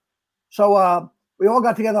 And so we all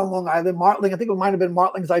got together on Long Island. Martling, I think it might have been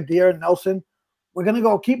Martling's idea, and Nelson. We're gonna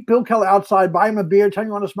go keep Bill Keller outside, buy him a beer, tell him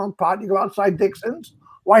you want to smoke pot. You go outside Dixon's,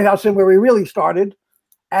 White House Inn, where we really started,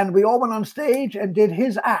 and we all went on stage and did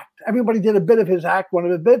his act. Everybody did a bit of his act, one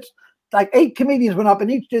of the bits. Like 8 comedians went up,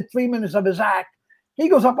 and each did 3 minutes of his act. He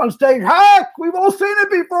goes up on stage, heck, we've all seen it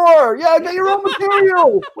before. Yeah, get your own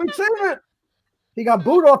material. We've seen it. He got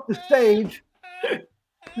booed off the stage.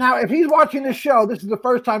 Now, if he's watching this show, this is the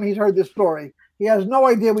first time he's heard this story. He has no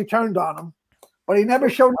idea we turned on him. but he never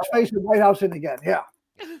showed his face in the White House in again. Yeah.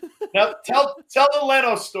 Now tell the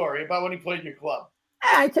Leno story about when he played your club.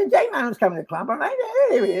 I said, Jay Leno's coming to the club. I'm like,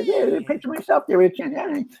 there he is. There, picture myself there, Rich.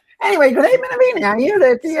 Anyway, good evening, Navini. I hear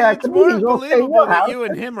that the comedians all stay at your house. You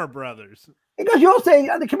and him are brothers. Because you'll say,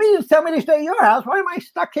 the comedians tell me they stay at your house. Why am I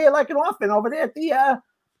stuck here like an orphan over there at the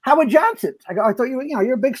Howard Johnson? I go, I thought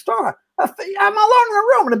you're a big star. I'm alone in a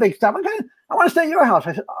room with a big star. I want to stay at your house.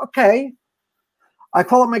 I said, okay. I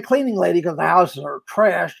call up my cleaning lady because the houses are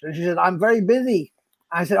trashed. And she said, I'm very busy.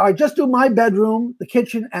 I said, I just do my bedroom, the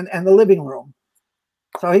kitchen, and the living room.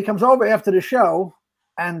 So he comes over after the show,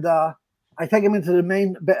 and I take him into the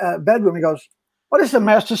main bedroom. He goes, "Well, this is a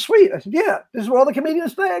master suite." I said, "Yeah, this is where all the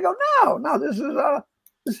comedians stay." I go, "No, this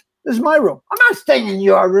is my room. I'm not staying in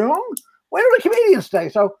your room. Where do the comedians stay?"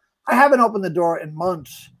 So I haven't opened the door in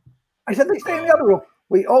months. I said, "They stay in the other room."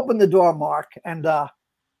 We opened the door, Mark, and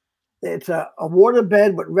it's a water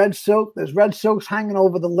bed with red silk. There's red silks hanging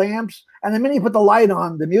over the lamps, and the minute you put the light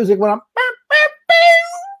on, the music went up.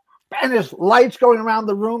 And there's lights going around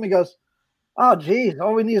the room. He goes, "Oh, geez,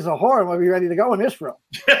 all we need is a whore, and we'll be ready to go in this room."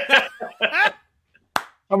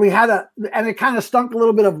 And we had and it kind of stunk a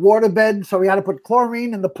little bit of waterbed, so we had to put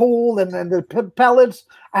chlorine in the pool and the pellets.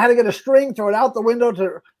 I had to get a string, throw it out the window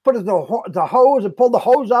to put it the hose and pull the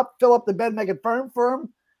hose up, fill up the bed, make it firm.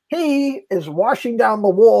 He is washing down the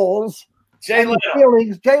walls. Jay Leno.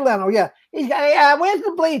 Ceilings. Jay Leno, yeah. He's got, where's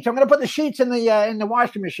the bleach? I'm going to put the sheets in the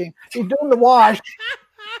washing machine. He's doing the wash.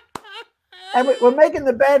 And we're making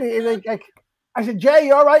the bed. I said, "Jay,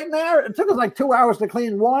 you all right in there?" It took us like 2 hours to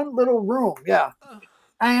clean one little room. Yeah. And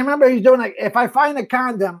I remember he's doing like, "If I find a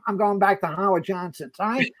condom, I'm going back to Howard Johnson's." All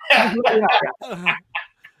right.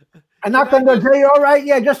 I knocked on the door. "Jay, you all right?"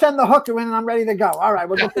 "Yeah, just send the hooker in and I'm ready to go." "All right.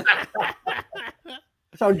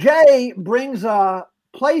 So Jay brings a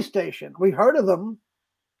PlayStation. We heard of them.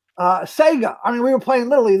 Sega. I mean, we were playing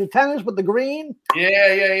literally the tennis with the green.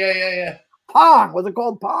 Yeah. Pong. Was it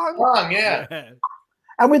called Pong? Pong, yeah.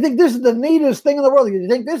 And we think this is the neatest thing in the world. You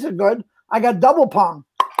think this is good? I got double Pong.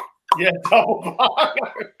 Yeah, double Pong.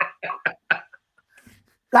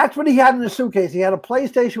 That's what he had in his suitcase. He had a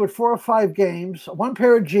PlayStation with 4 or 5 games, one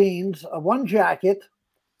pair of jeans, one jacket.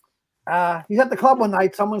 He's at the club one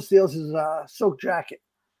night. Someone steals his silk jacket.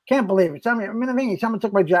 Can't believe it. Someone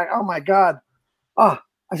took my jacket. Oh, my God. Oh,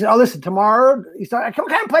 I said, "Oh, listen, tomorrow," he started, "what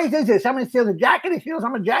kind of place is this? Somebody steals a jacket. He steals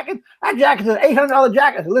someone's jacket. That jacket's an $800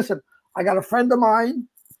 jacket." I said, "Listen, I got a friend of mine.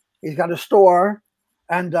 He's got a store,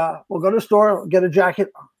 and we'll go to the store, get a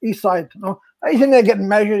jacket, East Side." He's in there getting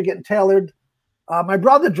measured, getting tailored. My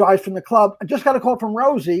brother drives from the club. I just got a call from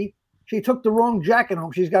Rosie. She took the wrong jacket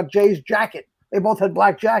home. She's got Jay's jacket. They both had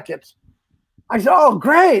black jackets. I said, "Oh,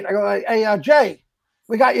 great." I go, "Hey, Jay,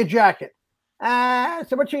 we got your jacket."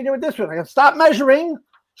 So what should you do with this one? I go, "Stop measuring.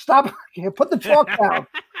 Stop. Put the chalk down."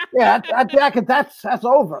 Yeah, that jacket, that's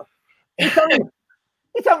over. He told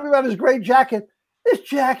me about his great jacket. This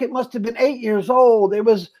jacket must have been 8 years old. It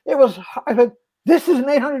was. I said, "This is an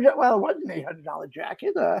 $800." Well, it wasn't an $800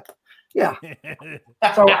 jacket. Yeah.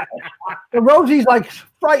 So Rosie's like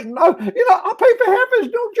frightened. "Oh, I'll pay for half his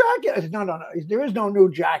new jacket." I said, No. There is no new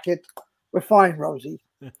jacket. We're fine, Rosie.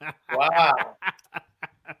 Wow.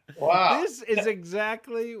 This is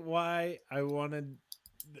exactly why I wanted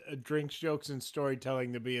drinks, jokes, and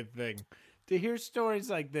storytelling to be a thing. To hear stories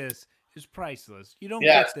like this is priceless. You don't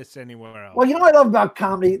get this anywhere else. Well, you know what I love about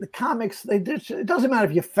comedy? The comics, it doesn't matter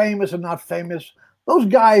if you're famous or not famous. Those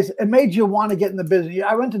guys, it made you want to get in the business.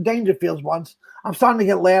 I went to Dangerfield's once. I'm starting to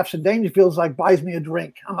get laughs, and Dangerfield's like buys me a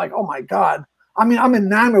drink. I'm like, "Oh my God." I mean, I'm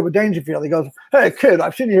enamored with Dangerfield. He goes, "Hey, kid,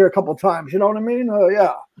 I've seen you here a couple of times. You know what I mean?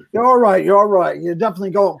 Yeah, you're all right. You're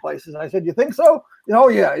definitely going places." I said, "You think so?" "Oh,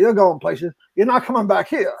 yeah, you're going places. You're not coming back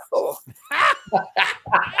here." Oh.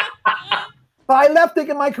 But I left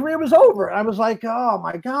thinking my career was over. I was like, "Oh,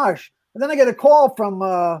 my gosh." And then I get a call from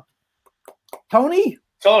Tony.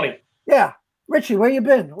 Yeah. "Richie, where you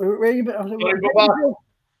been? Where you been?" I was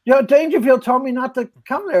like, Dangerfield told me not to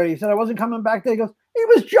come there. He said I wasn't coming back there. He goes, "He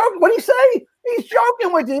was joking. What did he say? He's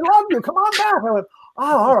joking with you. He loved you. Come on back." I went,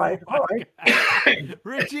 "Oh, all right."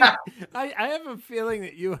 Richie, I have a feeling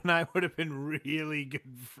that you and I would have been really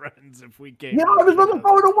good friends if we came. I was looking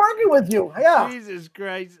forward to working with you. Yeah. Jesus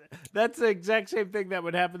Christ. That's the exact same thing that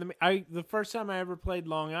would happen to me. The first time I ever played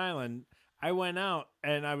Long Island, I went out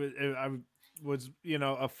and I was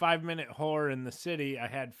a 5-minute whore in the city. I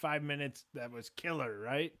had 5 minutes that was killer,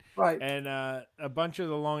 right? Right. And a bunch of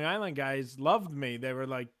the Long Island guys loved me. They were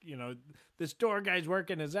like, "This door guy's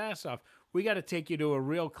working his ass off. We got to take you to a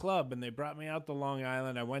real club." And they brought me out to Long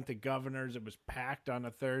Island. I went to Governor's. It was packed on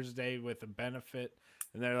a Thursday with a benefit.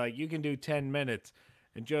 And they're like, "You can do 10 minutes."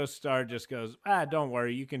 And Joe Starr just goes, don't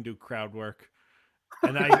worry, you can do crowd work.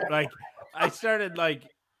 And I started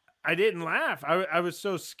I didn't laugh. I was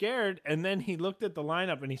so scared. And then he looked at the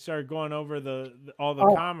lineup and he started going over all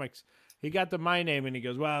the comics. He got to my name and he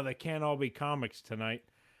goes, wow, they can't all be comics tonight.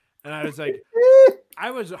 And I was like,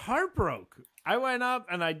 I was heartbroken. I went up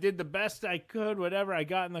and I did the best I could, whatever. I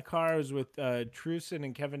got in the car. I was with Truson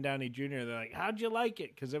and Kevin Downey Jr. They're like, how'd you like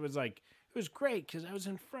it? Because it was great because I was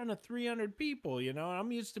in front of 300 people, and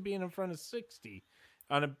I'm used to being in front of 60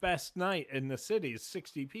 on a best night in the city is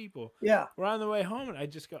 60 people. Yeah. We're on the way home and I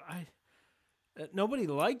just go, nobody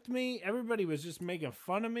liked me. Everybody was just making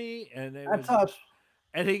fun of me. And That's us.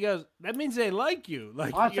 And he goes, that means they like you.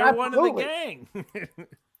 Like That's you're one of the absolutely. gang.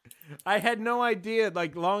 I had no idea.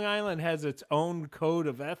 Like Long Island has its own code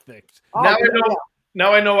of ethics. Now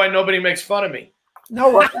I know why nobody makes fun of me.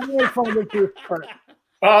 No, I'm make fun of it too.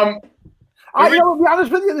 To be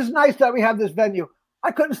honest with you, this is nice that we have this venue. I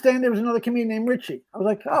couldn't stand there was another comedian named Richie. I was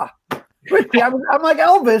like, Richie. I'm like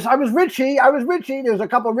Elvis. I was Richie. There was a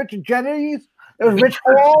couple of Richard Jennings. There was Rich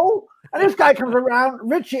Hall. And this guy comes around,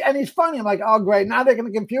 Richie, and he's funny. I'm like, oh, great. Now they're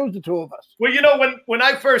going to confuse the two of us. Well, when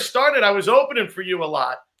I first started, I was opening for you a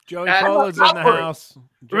lot. Joey Cola's in the house.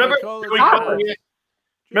 Remember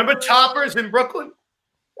Toppers in Brooklyn?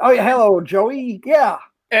 Oh, yeah. Hello, Joey. Yeah.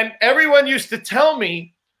 And everyone used to tell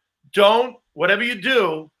me, whatever you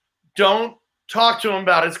do, don't talk to him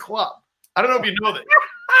about his club. I don't know if you know that.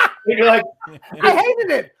 You're like, I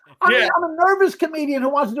hated it. I'm a nervous comedian who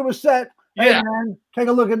wants to do a set. Hey, man, take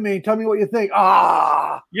a look at me. Tell me what you think.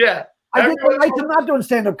 Yeah. I did the night to not doing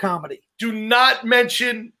stand-up comedy. Do not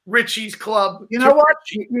mention Richie's club. You know what?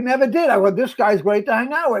 You never did. I went, this guy's great to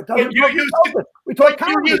hang out with. We talk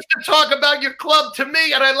comedy. You used to talk about your club to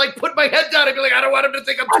me, and I'd put my head down and be like, I don't want him to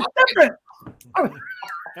think I'm talking.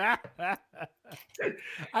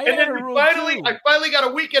 And then I finally got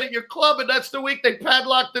a weekend at your club, and that's the week they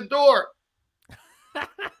padlocked the door.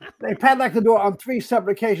 They padlocked the door on 3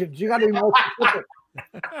 separate occasions. You got to be more specific.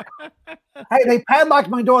 Hey, they padlocked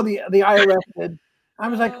my door. The IRS did. I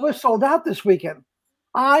was like, we're sold out this weekend.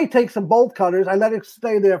 I take some bolt cutters. I let it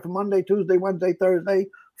stay there for Monday, Tuesday, Wednesday, Thursday,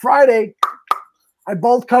 Friday. I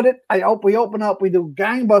bolt cut it. We open up. We do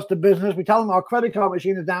gangbuster business. We tell them our credit card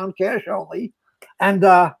machine is down, cash only, and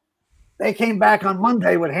they came back on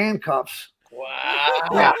Monday with handcuffs. Wow.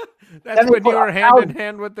 Yeah. That's when you were hand in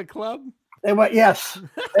hand with the club? They went, yes.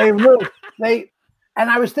 They really, and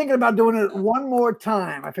I was thinking about doing it one more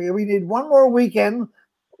time. I figured we need one more weekend.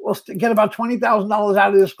 We'll get about $20,000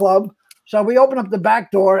 out of this club. So we opened up the back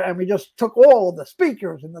door and we just took all the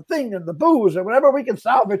speakers and the thing and the booze and whatever we could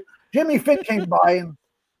salvage. Jimmy Finn came by and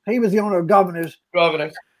he was the owner of Governors.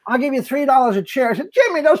 I'll give you $3 a chair. I said,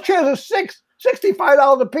 Jimmy, those chairs are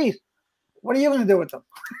 $65 a piece. What are you going to do with them?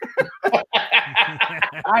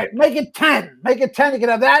 All right, make it 10. Make it 10. You can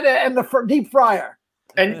have that and the deep fryer.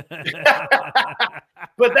 And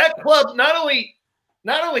but that club, not only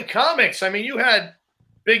comics. I mean, you had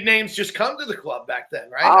big names just come to the club back then,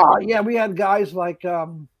 right? Oh yeah, we had guys like.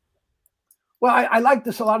 I like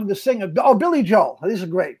this a lot of the singer. Oh, Billy Joel. This is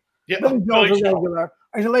great. Yeah, Billy Joel's a regular.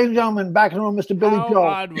 I said, ladies and gentlemen, back in the room, Mr. Billy Joel.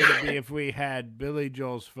 How odd would it be if we had Billy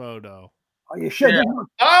Joel's photo? Oh, you should. Yeah.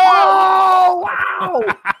 Oh, wow.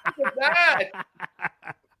 Look at that.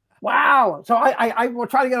 Wow. So I will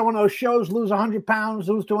try to get on one of those shows, lose 100 pounds,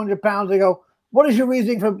 lose 200 pounds. They go, what is your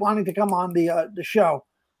reasoning for wanting to come on the show?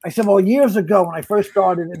 I said, well, years ago when I first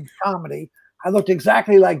started in comedy, I looked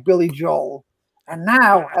exactly like Billy Joel. And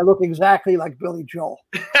now I look exactly like Billy Joel.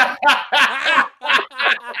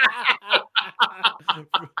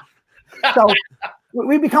 So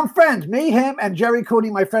we become friends. Me, him, and Jerry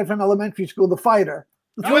Cooney, my friend from elementary school, the fighter.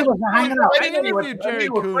 The three of us are hanging out. I didn't know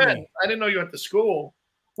you went to school.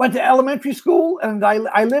 Went to elementary school, and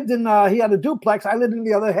I lived in. He had a duplex. I lived in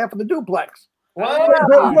the other half of the duplex. Wow.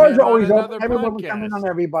 The doors are always open. Everyone would come in on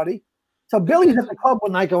everybody. So Billy's at the club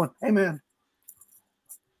one night going, hey, man,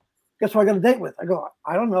 guess who I got a date with? I go,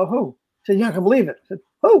 I don't know who. He said, you're not going to believe it. I said,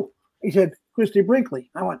 who? He said, Christy Brinkley.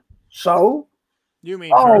 I went, so? You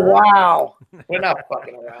mean oh, her? Wow. We're not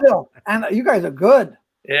fucking around. Still, and you guys are good.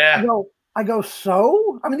 Yeah. I go,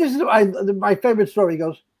 so? I mean, this is my favorite story. He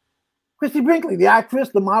goes, Christy Brinkley, the actress,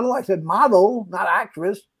 the model. I said, model, not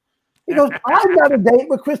actress. He goes, I've got a date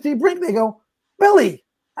with Christy Brinkley. I go, Billy.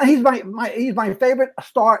 And he's my favorite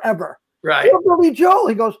star ever. Right. You're Billy Joel.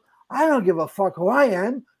 He goes, I don't give a fuck who I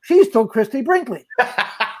am. She's still Christy Brinkley.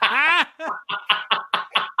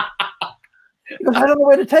 He goes, I don't know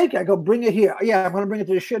where to take it. I go, bring it here. Yeah, I'm going to bring it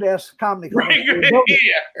to the shit-ass comedy club. Bring it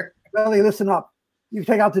here. Billy, listen up. You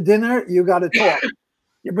take out to dinner, you got to talk.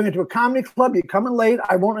 You bring it to a comedy club, you're coming late.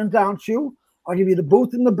 I won't announce you. I'll give you the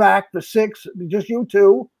booth in the back, the 6, just you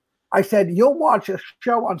two. I said, you'll watch a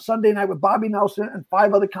show on Sunday night with Bobby Nelson and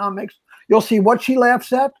 5 other comics. You'll see what she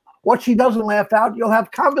laughs at, what she doesn't laugh at. You'll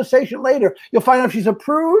have conversation later. You'll find out if she's a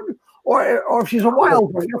prude or if she's a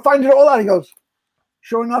wild one. You'll find it all out. He goes,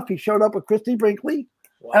 sure enough, he showed up with Christy Brinkley.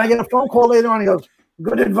 Wow. And I get a phone call later on. He goes,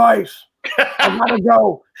 good advice. I gotta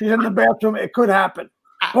go. She's in the bathroom. It could happen.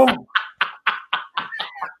 Boom.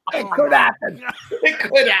 It could happen. It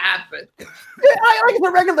could happen. Yeah, I like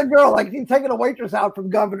the regular girl, like he's taking a waitress out from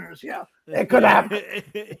Governor's. Yeah, it could happen.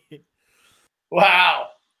 Wow.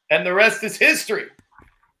 And the rest is history.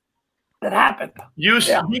 It happened. You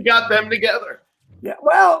got them together. Yeah,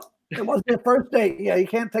 well, it was their first date. Yeah, you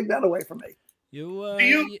can't take that away from me.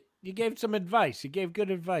 You gave some advice. You gave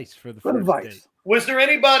good advice for the good first advice. date. Was there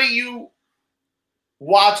anybody you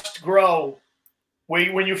watched grow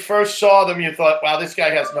where when you first saw them, you thought, wow, this guy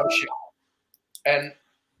has no shot? And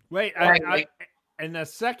wait, and the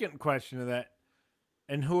second question of that,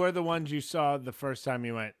 and who are the ones you saw the first time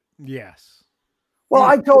you went, yes? Well,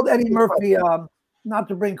 I told Eddie Murphy not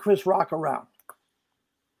to bring Chris Rock around.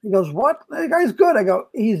 He goes, what? The guy's good. I go,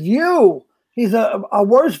 he's you. He's a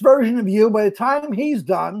worse version of you by the time he's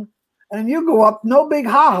done. And you go up, no big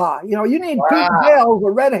ha-ha. You know, you need Pete Bale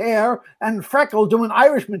with red hair and freckles doing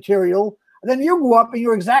Irish material. And then you go up and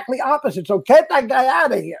you're exactly opposite. So get that guy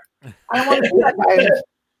out of here. I don't want to see that guy.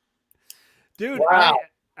 Dude, wow.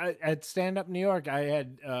 I at Stand Up New York, I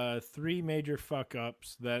had 3 major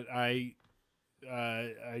fuck-ups that I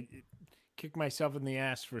kicked myself in the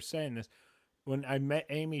ass for saying this. When I met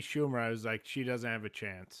Amy Schumer, I was like, she doesn't have a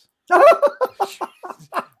chance.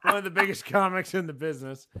 One of the biggest comics in the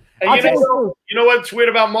business. And you know what's weird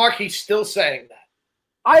about Mark? He's still saying that.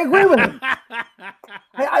 I agree with him.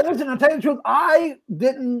 Hey, listen, I'll tell you the truth. I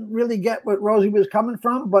didn't really get what Rosie was coming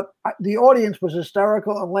from, but the audience was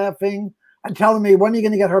hysterical and laughing and telling me, when are you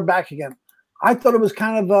going to get her back again? I thought it was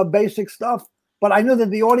kind of basic stuff, but I knew that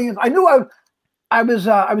the audience, I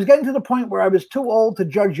was getting to the point where I was too old to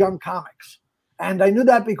judge young comics. And I knew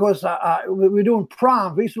that because we were doing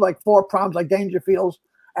proms. We used to do like 4 proms, like Dangerfields.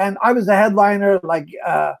 And I was the headliner, like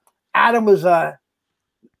Adam was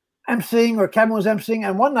emceeing or Kevin was emceeing.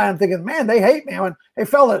 And one night I'm thinking, man, they hate me. I went, hey,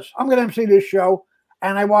 fellas, I'm going to MC this show.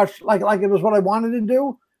 And I watched like it was what I wanted to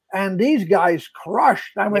do. And these guys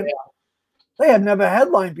crushed. I went, they had never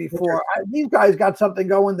headlined before. These guys got something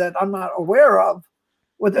going that I'm not aware of,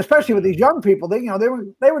 especially with these young people. They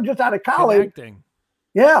were just out of college. Connecting.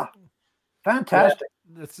 Yeah. Fantastic.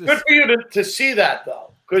 Yeah. Good for you to see that,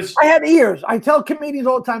 though. Because I had ears. I tell comedians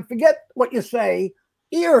all the time, forget what you say.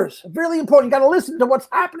 Ears, really important. You got to listen to what's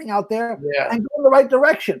happening out there and go in the right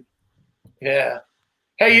direction. Yeah.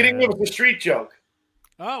 Hey, you didn't give us a street joke.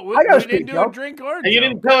 Oh, we didn't do a drink or a joke. You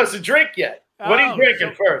didn't tell us a drink yet. What are you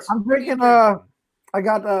drinking first? I'm drinking, I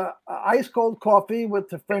got ice cold coffee with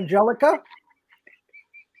the Frangelica.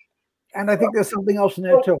 And I think there's something else in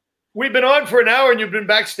there, too. We've been on for an hour, and you've been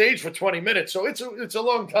backstage for 20 minutes, so it's a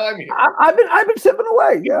long time here. I've been sipping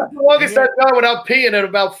away. Yeah, the longest I've gone without peeing in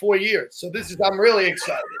about 4 years. So I'm really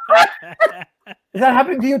excited. Is that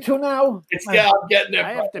happening to you too now? I'm getting there.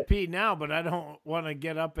 I have to pee now, but I don't want to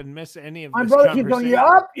get up and miss any of my this brother keeps going. You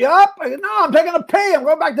up? No, I'm taking a pee. I'm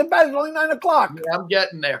going back to bed. It's only 9 o'clock. Yeah, I'm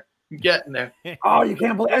getting there. Oh, you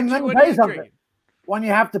can't believe. And let me tell you something. When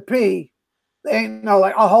you have to pee, they ain't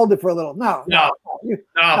like I'll hold it for a little. No. You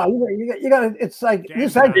got to. It's like you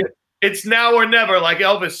said. It's now or never, like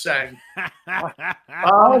Elvis sang.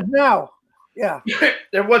 It's now. Yeah.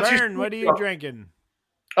 And what are you drinking?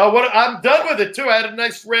 I'm done with it too. I had a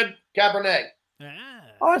nice red Cabernet.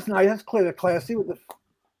 Oh, that's nice. That's clear, classy with the.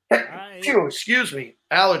 Excuse me,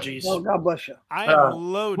 allergies. Oh, God bless you. I am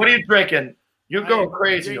loaded. What are you drinking? You're going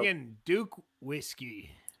crazy. Drinking Duke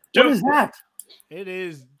whiskey. What is that? It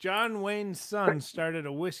is John Wayne's son started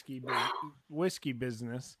a whiskey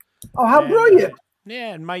business. Oh, how brilliant!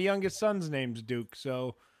 Yeah, and my youngest son's name's Duke,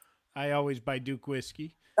 so I always buy Duke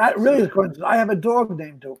whiskey. That really is coincidence. I have a dog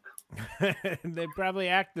named Duke. They probably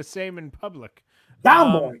act the same in public.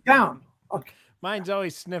 Down, boy, down. Okay. Mine's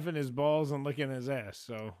always sniffing his balls and licking his ass.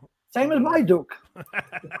 So same as my Duke.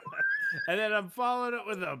 And then I'm following it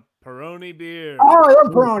with a Peroni beer. Oh, I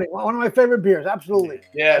love Peroni. One of my favorite beers. Absolutely.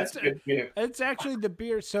 Yeah, it's a good beer. It's actually the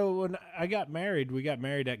beer. So when I got married, we got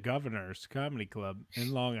married at Governor's Comedy Club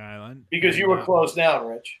in Long Island. Because you were closed down,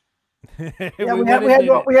 Rich. Yeah,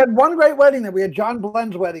 we had one great wedding there. We had John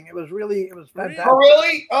Glenn's wedding. It was fantastic. Oh,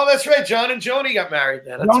 really? Oh, that's right. John and Joni got married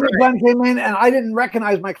then. John and Glenn came in, and I didn't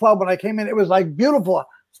recognize my club when I came in. It was like beautiful.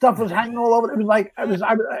 Stuff was hanging all over. It was like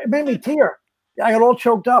it made me tear. I got all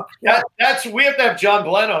choked up. Yeah. We have to have John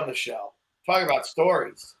Glenn on the show. Talk about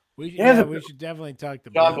stories. We should definitely talk to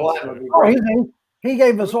John Bill. Black would be He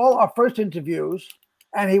gave us all our first interviews,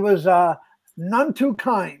 and he was none too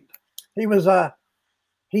kind.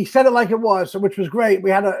 He said it like it was, which was great.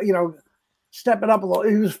 We had to, step it up a little.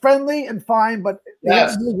 He was friendly and fine, but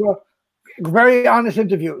Yes. he was very honest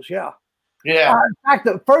interviews. Yeah. Yeah. In fact,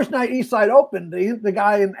 the first night Eastside opened, the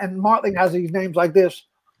guy and Martling has these names like this.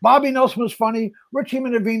 Bobby Nelson was funny. Richie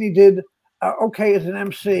Minervini did okay as an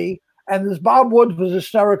MC, and this Bob Woods was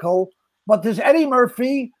hysterical. But this Eddie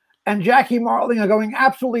Murphy and Jackie Martling are going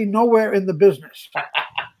absolutely nowhere in the business.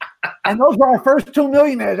 And those were our first two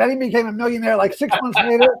millionaires. Eddie became a millionaire like 6 months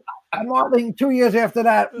later, and Martling 2 years after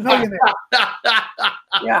that, millionaire.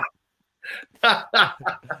 Yeah.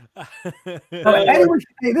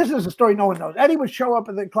 This is a story no one knows. Eddie would show up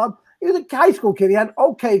at the club. He was a high school kid. He had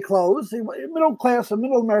okay clothes. He was middle class, a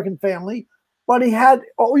middle American family. But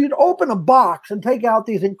you'd open a box and take out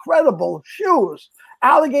these incredible shoes.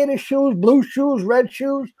 Alligator shoes, blue shoes, red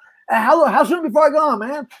shoes. How soon before I go on,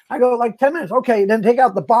 man? I go like 10 minutes. Okay, then take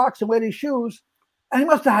out the box and wear these shoes. And he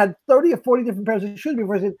must have had 30 or 40 different pairs of shoes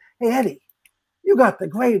before I said, hey, Eddie, you got the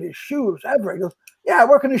greatest shoes ever. He goes, yeah, I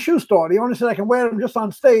work in a shoe store. The owner said I can wear them just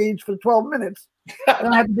on stage for 12 minutes. And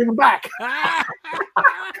I had to bring them back.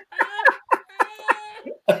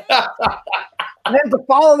 And then to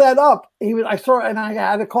follow that up, I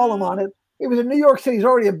had to call him on it. He was in New York City. He's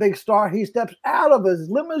already a big star. He steps out of his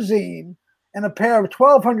limousine in a pair of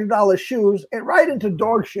 $1,200 shoes and right into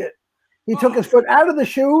dog shit. He took his foot out of the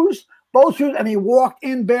shoes, both shoes, and he walked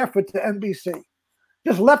in barefoot to NBC.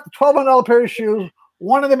 Just left the $1,200 pair of shoes,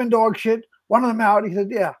 one of them in dog shit, one of them out. He said,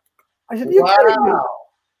 yeah. I said, you kidding me?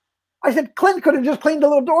 I said, Clint could have just cleaned the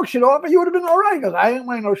little dog shit off and you would have been all right. He goes, I didn't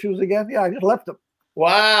wear no shoes again. Yeah, I just left them.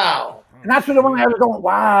 Wow. And that's when the one I was going,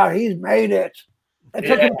 wow, he's made it. It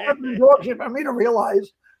took him dog shit for me to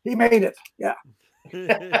realize he made it. Yeah.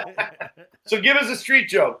 So give us a street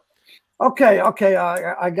joke. Okay.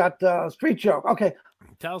 I got a street joke. Okay.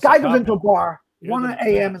 Guy goes into a bar, 1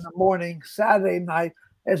 a.m. in the morning, Saturday night.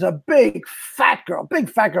 There's a big fat girl,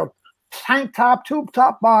 tank top, tube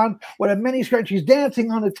top on with a mini skirt. She's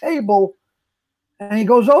dancing on the table. And he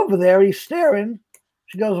goes over there. He's staring.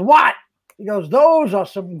 She goes, what? He goes, those are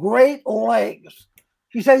some great legs.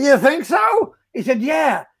 She said, you think so? He said,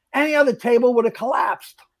 yeah. Any other table would have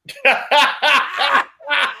collapsed.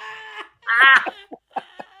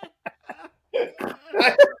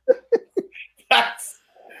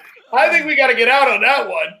 I think we got to get out on that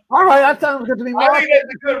one. All right, that sounds good to me. I think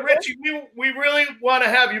that's good, Richie. We really want to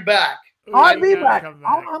have you back. I'll be back. I'm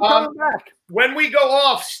coming back. When we go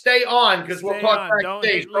off, stay on because we'll talk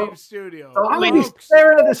backstage. Don't leave studio. I'm going to be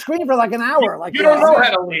staring at the screen for like an hour. You don't know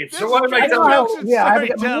how to leave. So what am I telling you? Yeah, I have to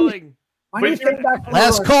get my niece came back.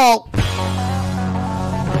 Last call.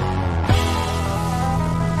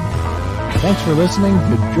 Thanks for listening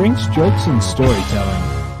to Drinks, Jokes, and Storytelling.